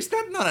scored. Is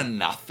that not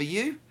enough for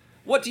you?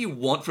 What do you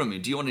want from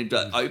him? Do you want him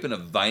to open a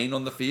vein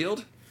on the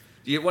field?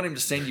 Do you want him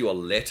to send you a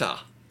letter?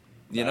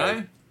 You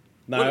know?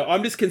 No, What-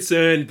 I'm just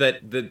concerned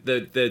that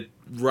the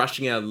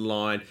rushing out of the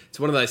line. It's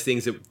one of those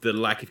things that the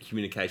lack of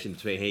communication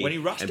between he When he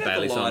rushed and out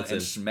Bailey the line Simonson.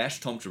 and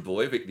smashed Tom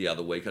Trebojevic the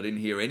other week, I didn't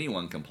hear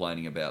anyone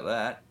complaining about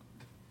that.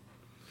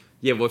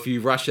 Yeah, well, if you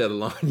rush out of the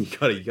line, you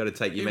got to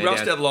take your He man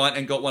rushed down. out the line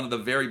and got one of the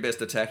very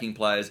best attacking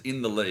players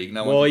in the league.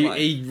 No one Well, complained.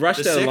 he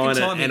rushed The out of the second line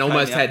time he and came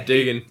almost out, had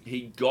Dugan.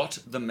 He got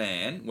the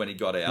man when he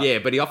got out. Yeah,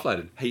 but he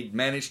offloaded. He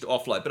managed to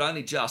offload, but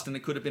only just, and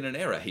it could have been an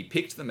error. He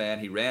picked the man,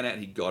 he ran out,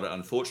 he got it.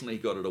 Unfortunately,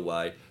 he got it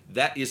away.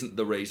 That isn't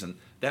the reason.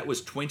 That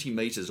was 20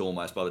 metres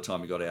almost by the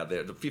time he got out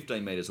there,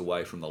 15 metres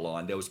away from the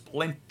line. There was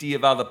plenty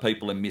of other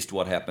people who missed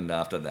what happened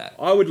after that.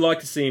 I would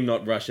like to see him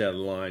not rush out of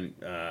the line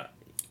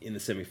in the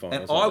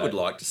semi-finals. And I would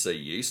like to see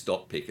you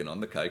stop picking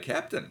on the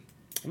co-captain.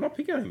 I'm not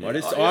picking on him. Yeah,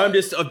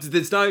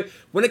 There's no.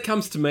 When it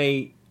comes to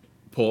me,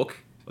 Pork.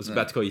 I was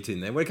about to call you Tin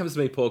there. When it comes to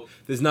me, Pork,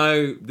 there's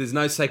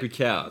no sacred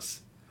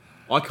cows.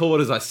 I call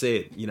it as I see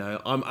it. You know,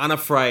 I'm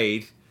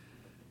unafraid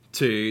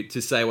to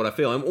say what I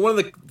feel. And one of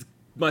the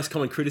most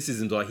common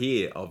criticisms I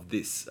hear of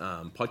this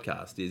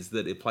podcast is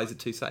that it plays it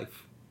too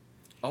safe.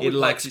 Oh, It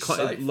lacks like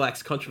you it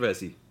lacks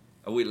controversy.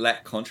 Oh, we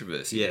lack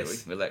controversy.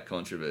 Yes. Do we lack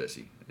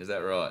controversy. Is that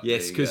right?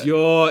 Yes, There you because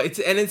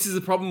go. this is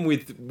the problem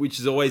with, which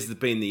has always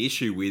been the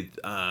issue with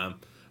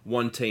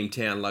one team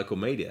town local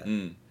media,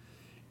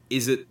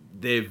 is that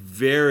they're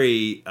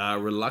very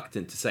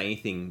reluctant to say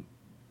anything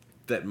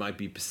that might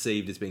be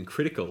perceived as being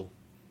critical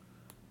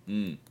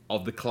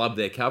of the club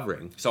they're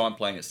covering. So I'm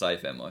playing it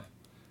safe, am I?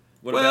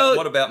 Well-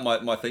 What about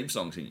my theme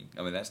song singing?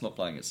 I mean, that's not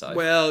playing it safe.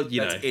 Well,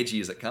 That's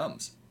edgy as it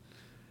comes.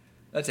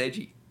 That's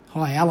edgy.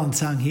 Hi, Alan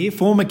Sung here,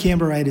 former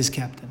Canberra Raiders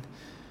captain.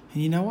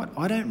 And you know what?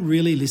 I don't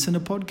really listen to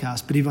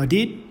podcasts, but if I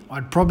did,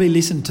 I'd probably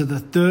listen to the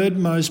third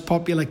most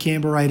popular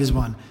Canberra Raiders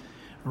one,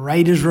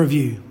 Raiders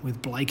Review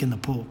with Blake and the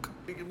Pork.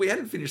 We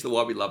hadn't finished the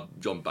Why We Love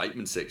John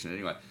Bateman section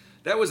anyway.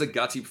 That was a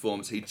gutsy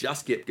performance. He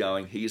just kept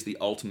going. He is the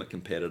ultimate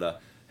competitor.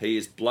 He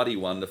is bloody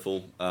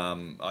wonderful.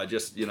 I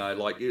just,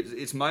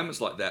 it's moments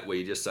like that where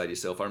you just say to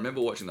yourself, I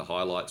remember watching the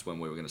highlights when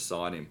we were going to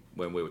sign him,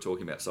 when we were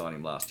talking about signing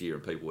him last year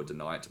and people would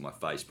deny it to my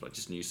face, but I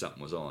just knew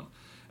something was on.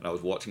 And I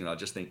was watching and I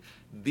just think,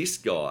 this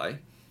guy.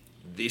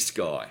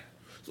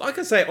 Like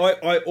I say,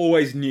 I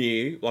always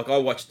knew, like I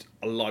watched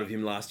a lot of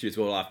him last year as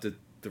well after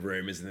the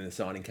rumours and then the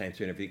signing came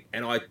through and everything,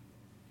 and I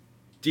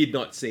did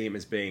not see him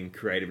as being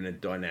creative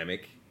and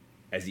dynamic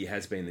as he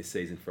has been this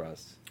season for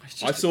us.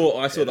 I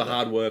saw the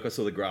hard work, I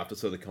saw the graft, I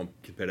saw the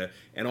competitor,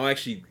 and I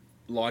actually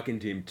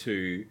likened him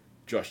to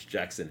Josh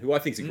Jackson, who I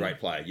think is a great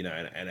player,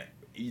 and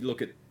you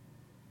look at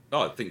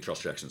Oh, I think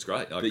Josh Jackson's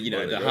great.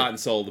 the heart and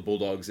soul of the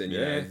Bulldogs, and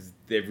Yeah.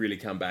 they've really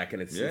come back, and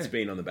it's Yeah.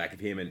 been on the back of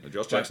him. And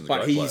Josh Jackson's a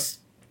but great he's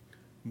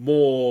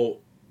more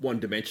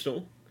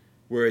one-dimensional,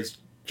 whereas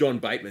John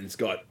Bateman's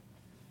got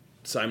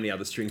so many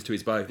other strings to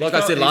his bow. Like I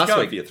said he's last going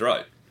week, for your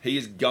throat. He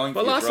is going for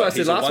but your last throat. I said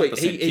He's a last week,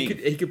 1% he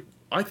king. could.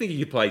 I think he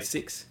could play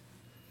 6.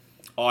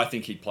 I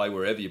think he'd play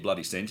wherever you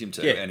bloody sent him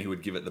to, Yeah. and he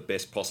would give it the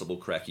best possible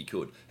crack he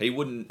could. He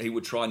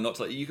would try not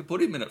to. You could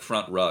put him in at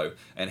front row,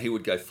 and he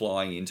would go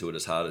flying into it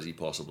as hard as he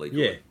possibly could.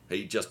 Yeah.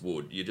 He just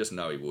would. You just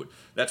know he would.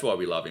 That's why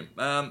we love him.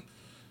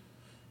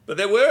 But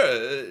there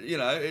were,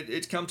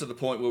 it's come to the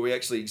point where we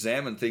actually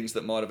examine things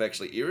that might have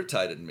actually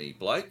irritated me,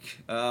 Blake.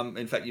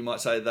 In fact, you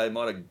might say they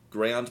might have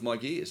ground my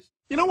gears.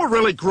 You know what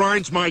really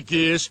grinds my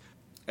gears?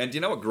 And do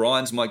you know what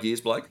grinds my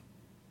gears, Blake?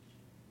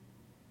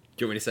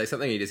 Do you want me to say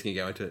something? Or are you just going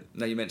to go into it?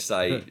 No, you meant to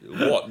say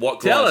what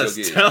Tell grinds us,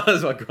 your gears. tell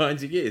us what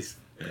grinds your gears.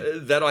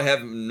 That I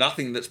have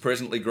nothing that's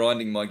presently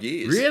grinding my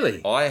gears.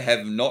 Really? I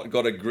have not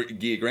got a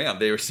gear ground.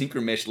 There are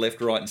synchromesh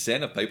left, right, and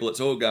centre, people. It's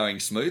all going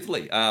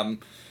smoothly.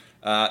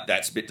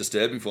 That's a bit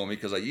disturbing for me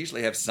because I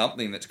usually have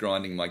something that's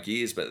grinding my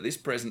gears. But at this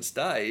present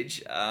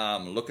stage,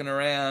 I'm looking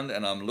around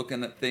and I'm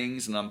looking at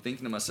things and I'm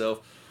thinking to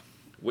myself,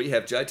 we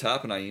have Joe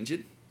Tarpanay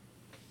injured.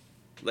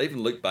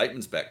 Even Luke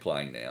Bateman's back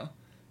playing now.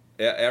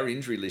 Our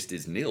injury list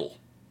is nil.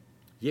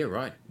 Yeah,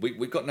 right.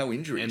 We've got no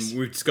injuries. And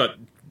we've just got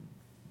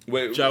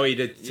We're- Joey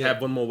to yeah.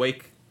 have one more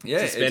week Yeah,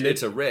 suspended.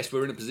 it's a rest.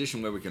 We're in a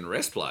position where we can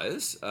rest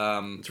players.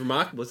 It's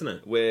remarkable, isn't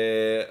it?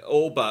 We're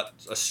all but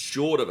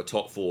short of a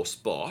top 4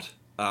 spot,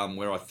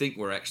 where I think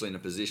we're actually in a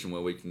position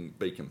where we can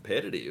be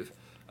competitive.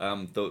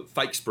 The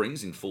fake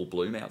spring's in full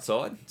bloom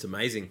outside, It's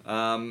amazing.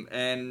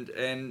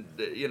 and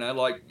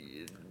like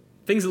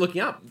Things are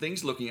looking up.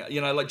 things looking at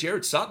like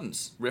Jared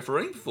Sutton's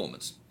refereeing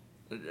performance.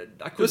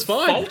 I couldn't was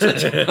fine. fault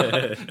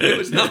it. There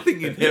was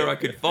nothing in there I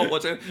could fault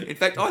whatsoever. In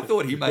fact, I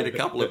thought he made a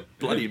couple of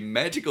bloody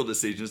magical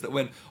decisions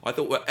that I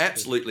thought were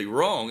absolutely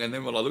wrong. And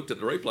then when I looked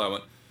at the replay, I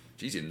went,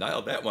 geez, you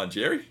nailed that one,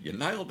 Jerry. You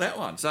nailed that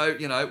one. So,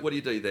 what do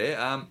you do there?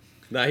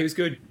 No, he was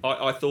good.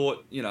 I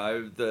thought,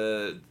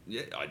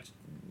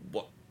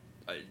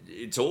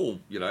 it's all,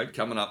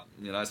 coming up,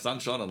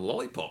 sunshine and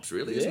lollipops,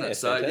 really, isn't Yeah, it?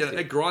 So, fantastic.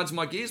 it grinds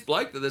my gears,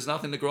 Blake, that there's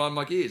nothing to grind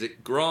my gears.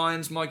 It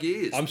grinds my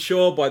gears. I'm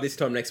sure by this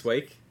time next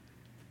week,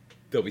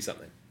 there'll be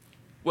something.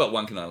 Well,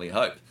 one can only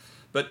hope.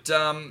 But,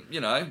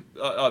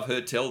 I've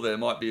heard tell there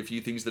might be a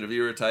few things that have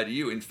irritated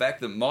you. In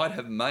fact, that might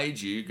have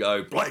made you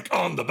go, Blake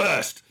on the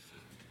burst.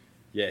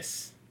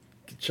 Yes.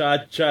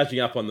 Charging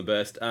up on the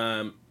burst.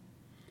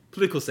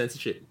 Political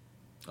censorship.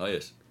 Oh,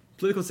 yes.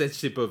 Political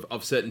censorship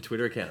of certain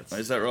Twitter accounts.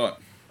 Is that right?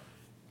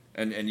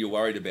 And you're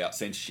worried about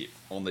censorship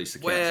on these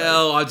accounts?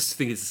 Well, I just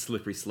think it's a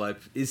slippery slope.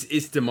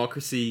 Is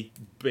democracy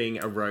being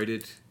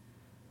eroded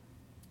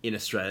in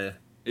Australia?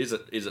 Is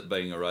it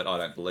being eroded? I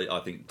don't believe. I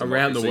think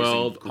Around the democracy's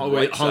in world,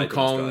 great Hong shape in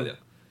Kong, Australia.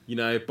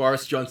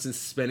 Boris Johnson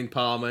suspending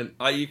Parliament.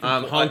 Are you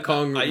Hong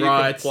Kong are you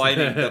riots.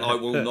 complaining that I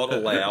will not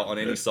allow on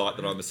any site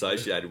that I'm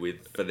associated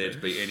with for there to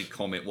be any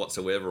comment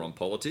whatsoever on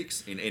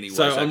politics in any way?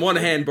 So shape, on or one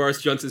form? hand,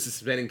 Boris Johnson's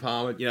suspending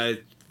Parliament,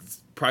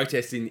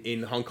 protests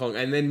in Hong Kong,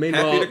 and then happy to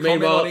comment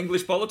meanwhile, on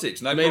English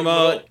politics. No problem at all.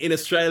 meanwhile in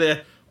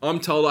Australia, I'm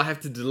told I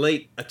have to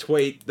delete a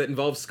tweet that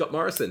involves Scott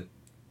Morrison.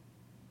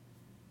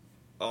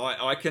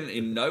 I can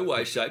in no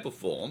way, shape, or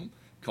form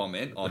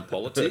comment on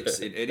politics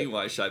in any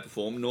way, shape, or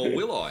form, nor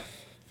will I.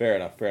 Fair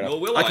enough. Nor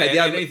will I.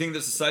 And anything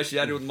that's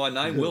associated with my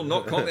name will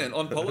not comment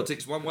on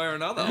politics one way or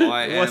another.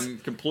 I am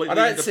completely I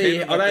don't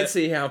independent.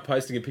 see how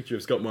posting a picture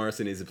of Scott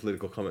Morrison is a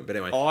political comment. But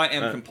anyway, I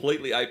am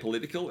completely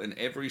apolitical in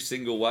every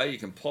single way you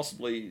can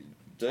possibly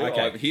do.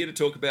 Okay. I'm here to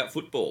talk about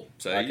football,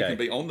 so you can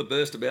be on the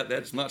burst about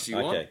that as much as you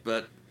want.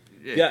 But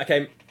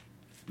okay.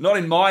 not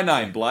in my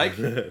name, Blake.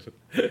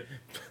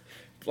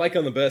 Blake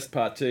on the burst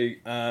part 2.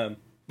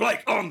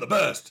 Blake on the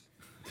burst.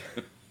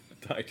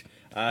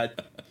 Don't.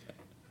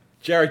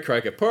 Jared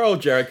Croker, poor old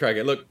Jared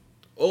Croker. Look,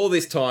 all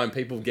this time,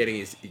 people getting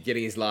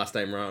his last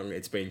name wrong.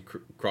 It's been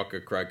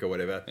Croker,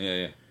 whatever.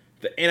 Yeah.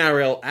 The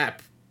NRL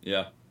app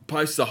Yeah.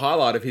 posts a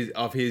highlight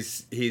of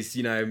his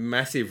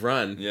massive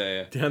run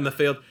Yeah. down the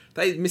field.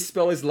 They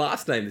misspell his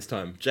last name this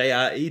time,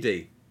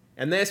 Jared,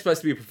 and they're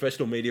supposed to be a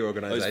professional media Oh,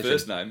 organisation. his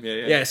first name.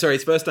 Yeah. Yeah, sorry,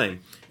 his first name.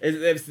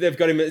 They've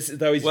got him as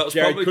though he's Well, it's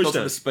Jared probably because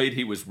of Kushner. the speed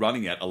he was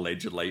running at,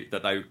 allegedly,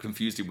 that they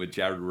confused him with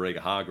Jared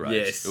Rodriguez-Hargraves,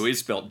 Yes. who is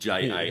spelt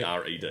Jared.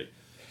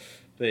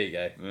 There you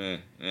go.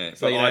 Yeah.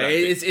 So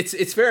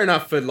it's fair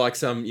enough for like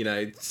some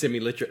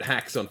semi-literate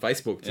hacks on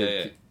Facebook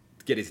to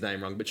get his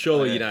name wrong, but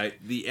surely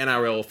the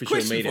NRL official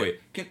Question media. for you.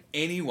 Can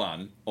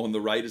anyone on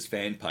the Raiders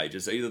fan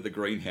pages, either the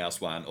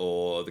Greenhouse one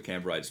or the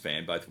Canberra Raiders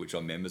fan, both of which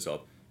I'm members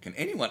of, can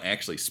anyone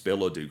actually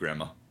spell or do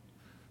grammar?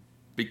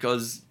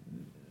 Because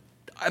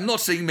I'm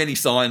not seeing many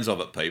signs of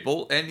it,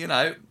 people. And,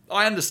 I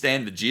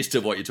understand the gist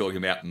of what you're talking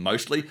about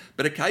mostly,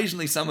 but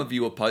occasionally some of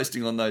you are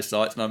posting on those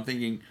sites and I'm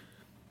thinking,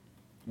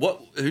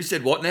 what? Who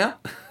said what now?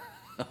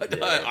 I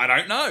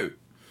don't know.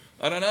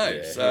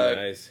 Yeah,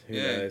 So, who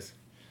knows?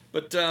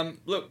 But,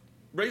 look,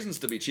 reasons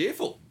to be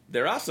cheerful.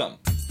 There are some.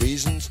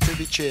 Reasons to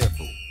be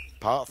cheerful.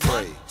 Part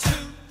 3.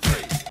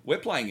 We're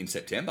playing in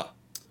September.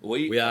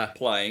 We are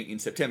playing in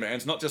September. And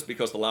it's not just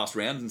because the last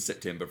round's in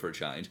September for a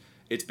change.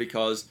 It's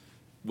because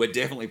we're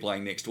definitely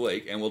playing next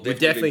week. And we've We've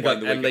definitely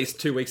got at least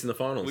 2 weeks in the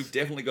finals. We've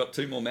definitely got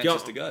 2 more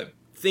matches to go.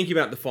 Thinking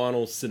about the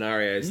final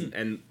scenarios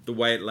and the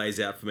way it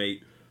lays out for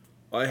me,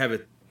 I have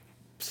a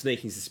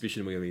sneaking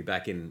suspicion we're going to be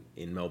back in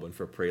Melbourne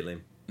for a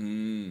prelim.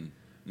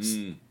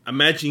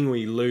 Imagine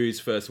we lose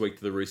first week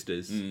to the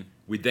Roosters.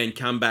 We then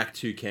come back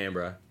to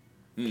Canberra,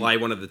 play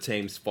one of the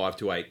teams 5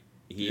 to 8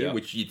 here,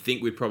 which you'd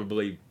think we'd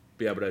probably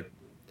be able to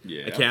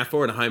account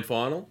for in a home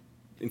final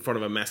in front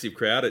of a massive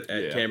crowd at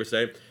Canberra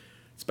Stadium.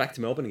 It's back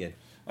to Melbourne again.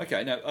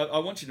 Okay, now I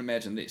want you to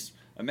imagine this.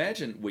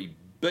 Imagine we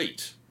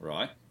beat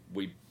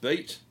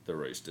the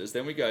Roosters,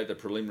 then we go to the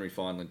preliminary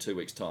final in 2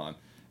 weeks' time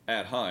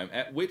at home,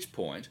 at which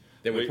point...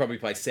 Then we'll probably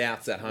play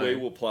Souths at home. We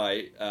will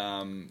play...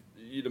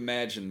 you'd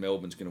imagine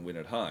Melbourne's going to win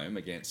at home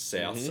against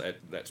Souths.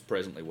 That's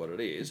presently what it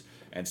is.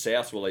 And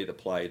Souths will either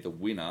play the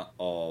winner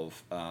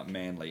of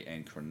Manly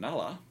and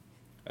Cronulla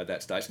at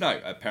that stage. No,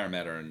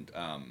 Parramatta and...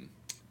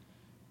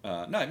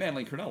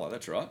 Manly and Cronulla,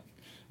 that's right.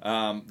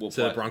 We'll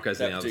So play the Broncos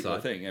on that the other particular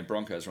side. thing, and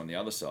Broncos are on the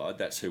other side.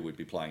 That's who we'd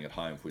be playing at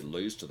home if we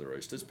lose to the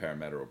Roosters,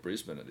 Parramatta or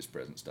Brisbane at this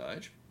present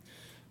stage.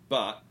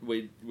 But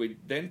we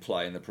then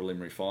play in the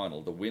preliminary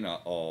final the winner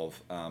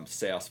of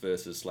South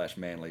versus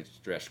 /Manly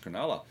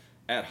Cronulla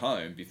at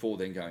home before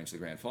then going to the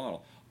grand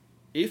final.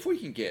 If we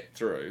can get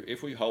through,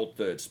 if we hold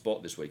third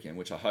spot this weekend,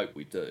 which I hope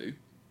we do,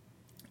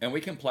 and we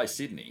can play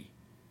Sydney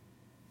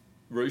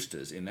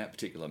Roosters in that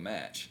particular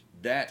match,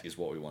 that is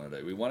what we want to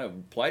do. We want to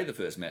play the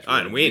first match.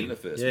 And win. The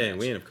first Yeah, match.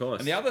 win, of course.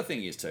 And the other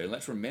thing is, too,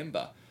 let's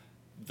remember,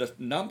 the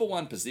number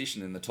one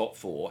position in the top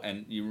 4,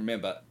 and you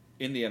remember,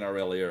 in the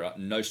NRL era,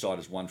 no side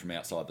has won from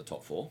outside the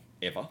top 4,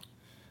 ever.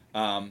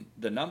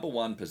 The number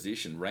one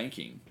position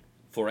ranking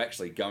for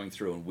actually going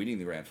through and winning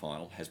the grand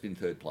final has been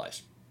third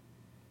place.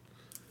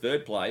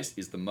 Third place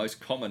is the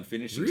most common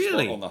finishing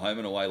spot on the home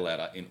and away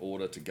ladder in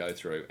order to go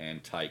through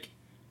and take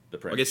the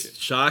I premiership. guess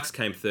Sharks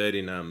came third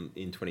in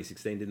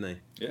 2016, didn't they?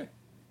 Yeah.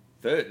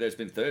 Third. There's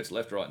been thirds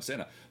left, right and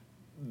centre.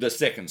 The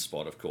second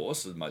spot, of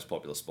course, the most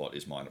popular spot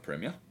is minor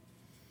premier.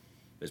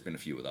 There's been a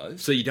few of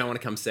those. So you don't want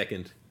to come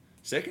second.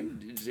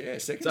 Second.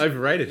 It's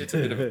overrated. It's a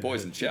bit of a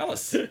poison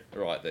chalice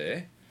right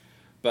there.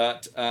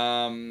 But, it's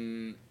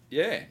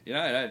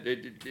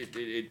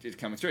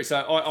coming through. So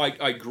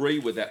I agree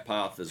with that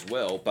path as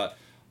well. But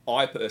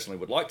I personally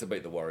would like to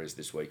beat the Warriors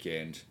this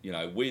weekend,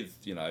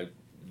 with,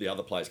 the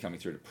other players coming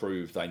through to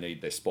prove they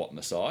need their spot in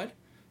the side.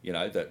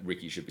 That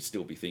Ricky should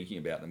still be thinking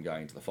about them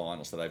going to the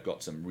finals. So they've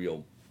got some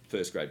real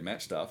first-grade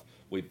match stuff.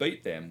 We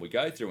beat them. We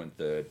go through in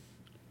third.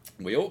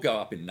 We all go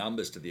up in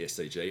numbers to the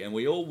SCG, and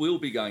we all will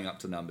be going up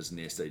to numbers in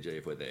the SCG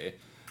if we're there.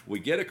 We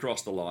get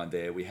across the line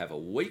there. We have a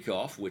week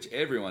off, which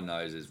everyone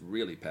knows is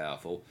really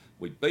powerful.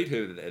 We beat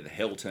whoever the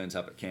hell turns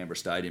up at Canberra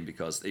Stadium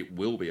because it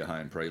will be a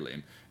home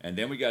prelim. And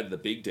then we go to the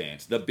big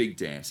dance. The big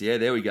dance. Yeah,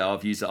 there we go.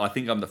 I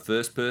think I'm the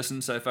first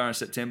person so far in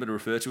September to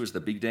refer to as the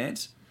big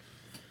dance.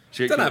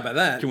 Don't know about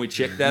that. Can we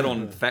check that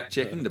on fact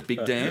checking? The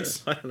big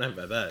dance. I don't know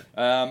about that.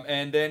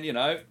 And then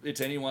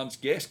it's anyone's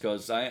guess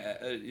because once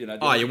you're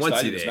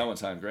there, no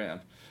one's home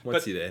ground.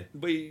 Once you're there,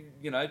 we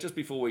just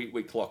before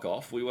we clock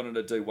off, we wanted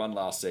to do one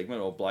last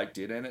segment, or Blake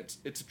did, and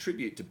it's a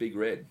tribute to Big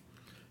Red.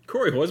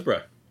 Corey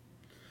Horsburgh.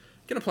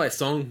 Going to play a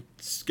song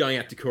going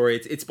out to Corey.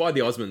 It's by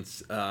the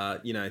Osmonds.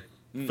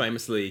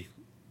 Famously.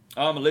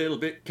 I'm a little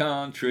bit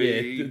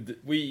country. Yeah,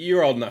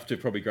 you're old enough to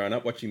have probably grown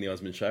up watching the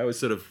Osmond Show. It was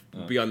sort of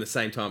beyond the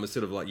same time as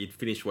sort of like you'd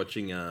finish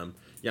watching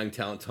Young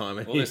Talent Time.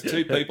 Well, there's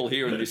two people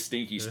here in this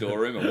stinky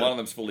storeroom, and one of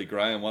them's fully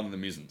grey and one of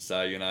them isn't.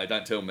 So,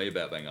 don't tell me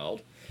about being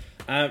old.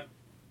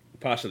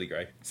 Partially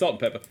grey. Salt and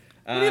pepper.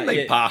 What do you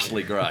mean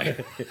partially grey?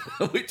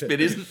 Which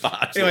bit isn't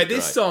partially Anyway, grey?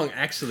 this song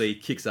actually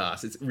kicks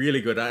ass. It's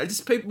really good.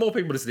 More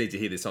people just need to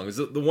hear this song. It's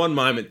the one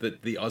moment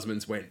that the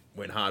Osmonds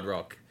went hard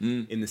rock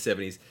in the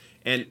 70s.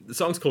 And the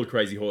song's called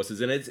Crazy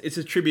Horses, and it's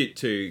a tribute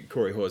to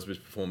Corey Horsburgh's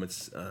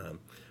performance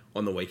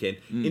on the weekend.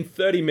 In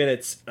 30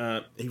 minutes,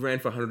 he ran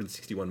for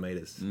 161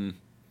 metres.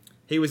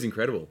 He was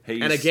incredible.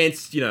 And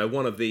against,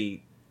 one of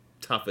the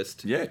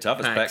toughest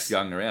packs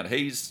going around.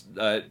 He's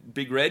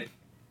Big Red.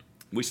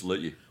 We salute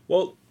you.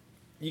 Well,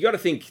 you got to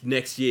think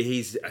next year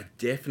he's a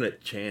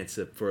definite chance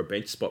for a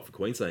bench spot for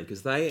Queensland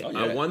because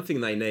one thing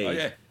they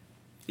need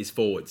is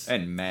forwards.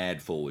 And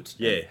mad forwards.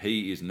 Yeah. And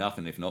he is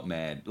nothing if not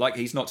mad. Like,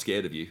 he's not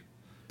scared of you.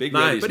 Big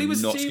Red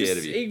is not scared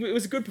of you. It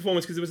was a good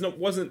performance because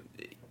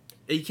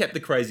he kept the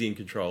crazy in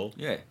control.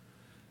 Yeah.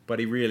 But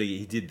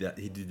he did that.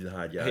 He did the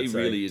hard yards. He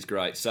really is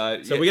great.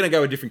 So we're going to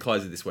go with a different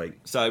closer this week.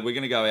 So we're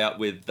going to go out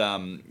with the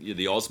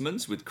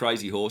Osmonds with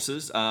Crazy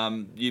Horses.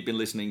 You've been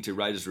listening to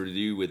Raiders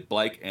Review with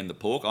Blake and the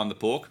Pork. I'm the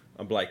Pork.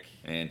 I'm Blake.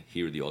 And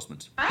here are the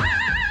Osmonds.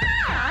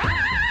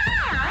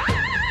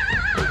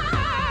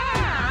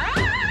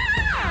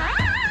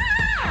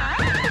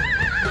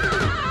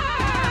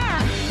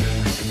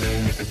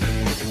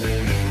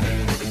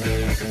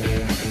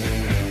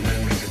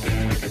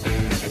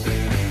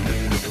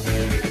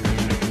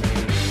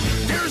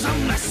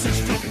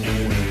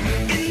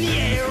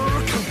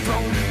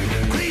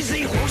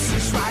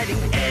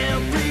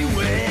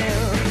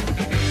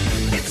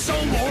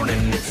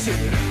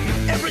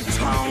 Every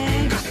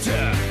tongue got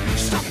to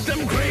stop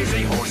them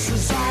crazy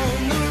horses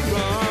on the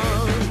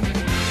run.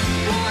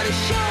 What a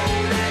show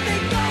that they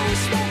go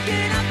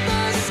smoking up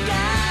the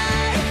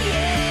sky,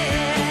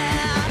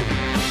 yeah.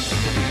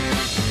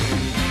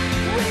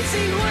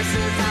 Crazy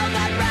horses all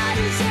got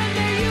riders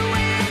under you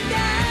and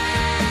I.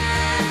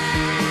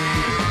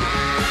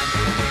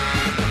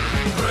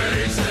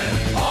 Crazy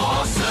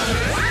horses.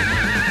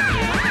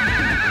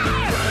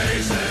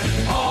 Crazy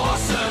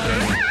horses.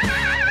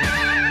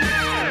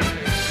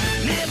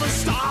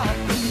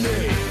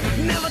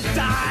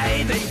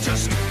 They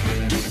just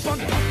keep on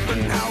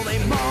pumping how they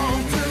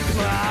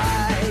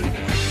multiply.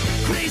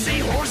 Crazy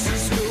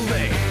horses, will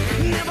they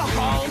never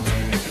halt?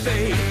 If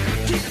they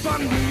keep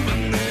on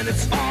moving, then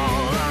it's all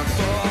our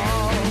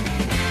fault.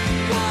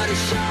 What a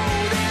show!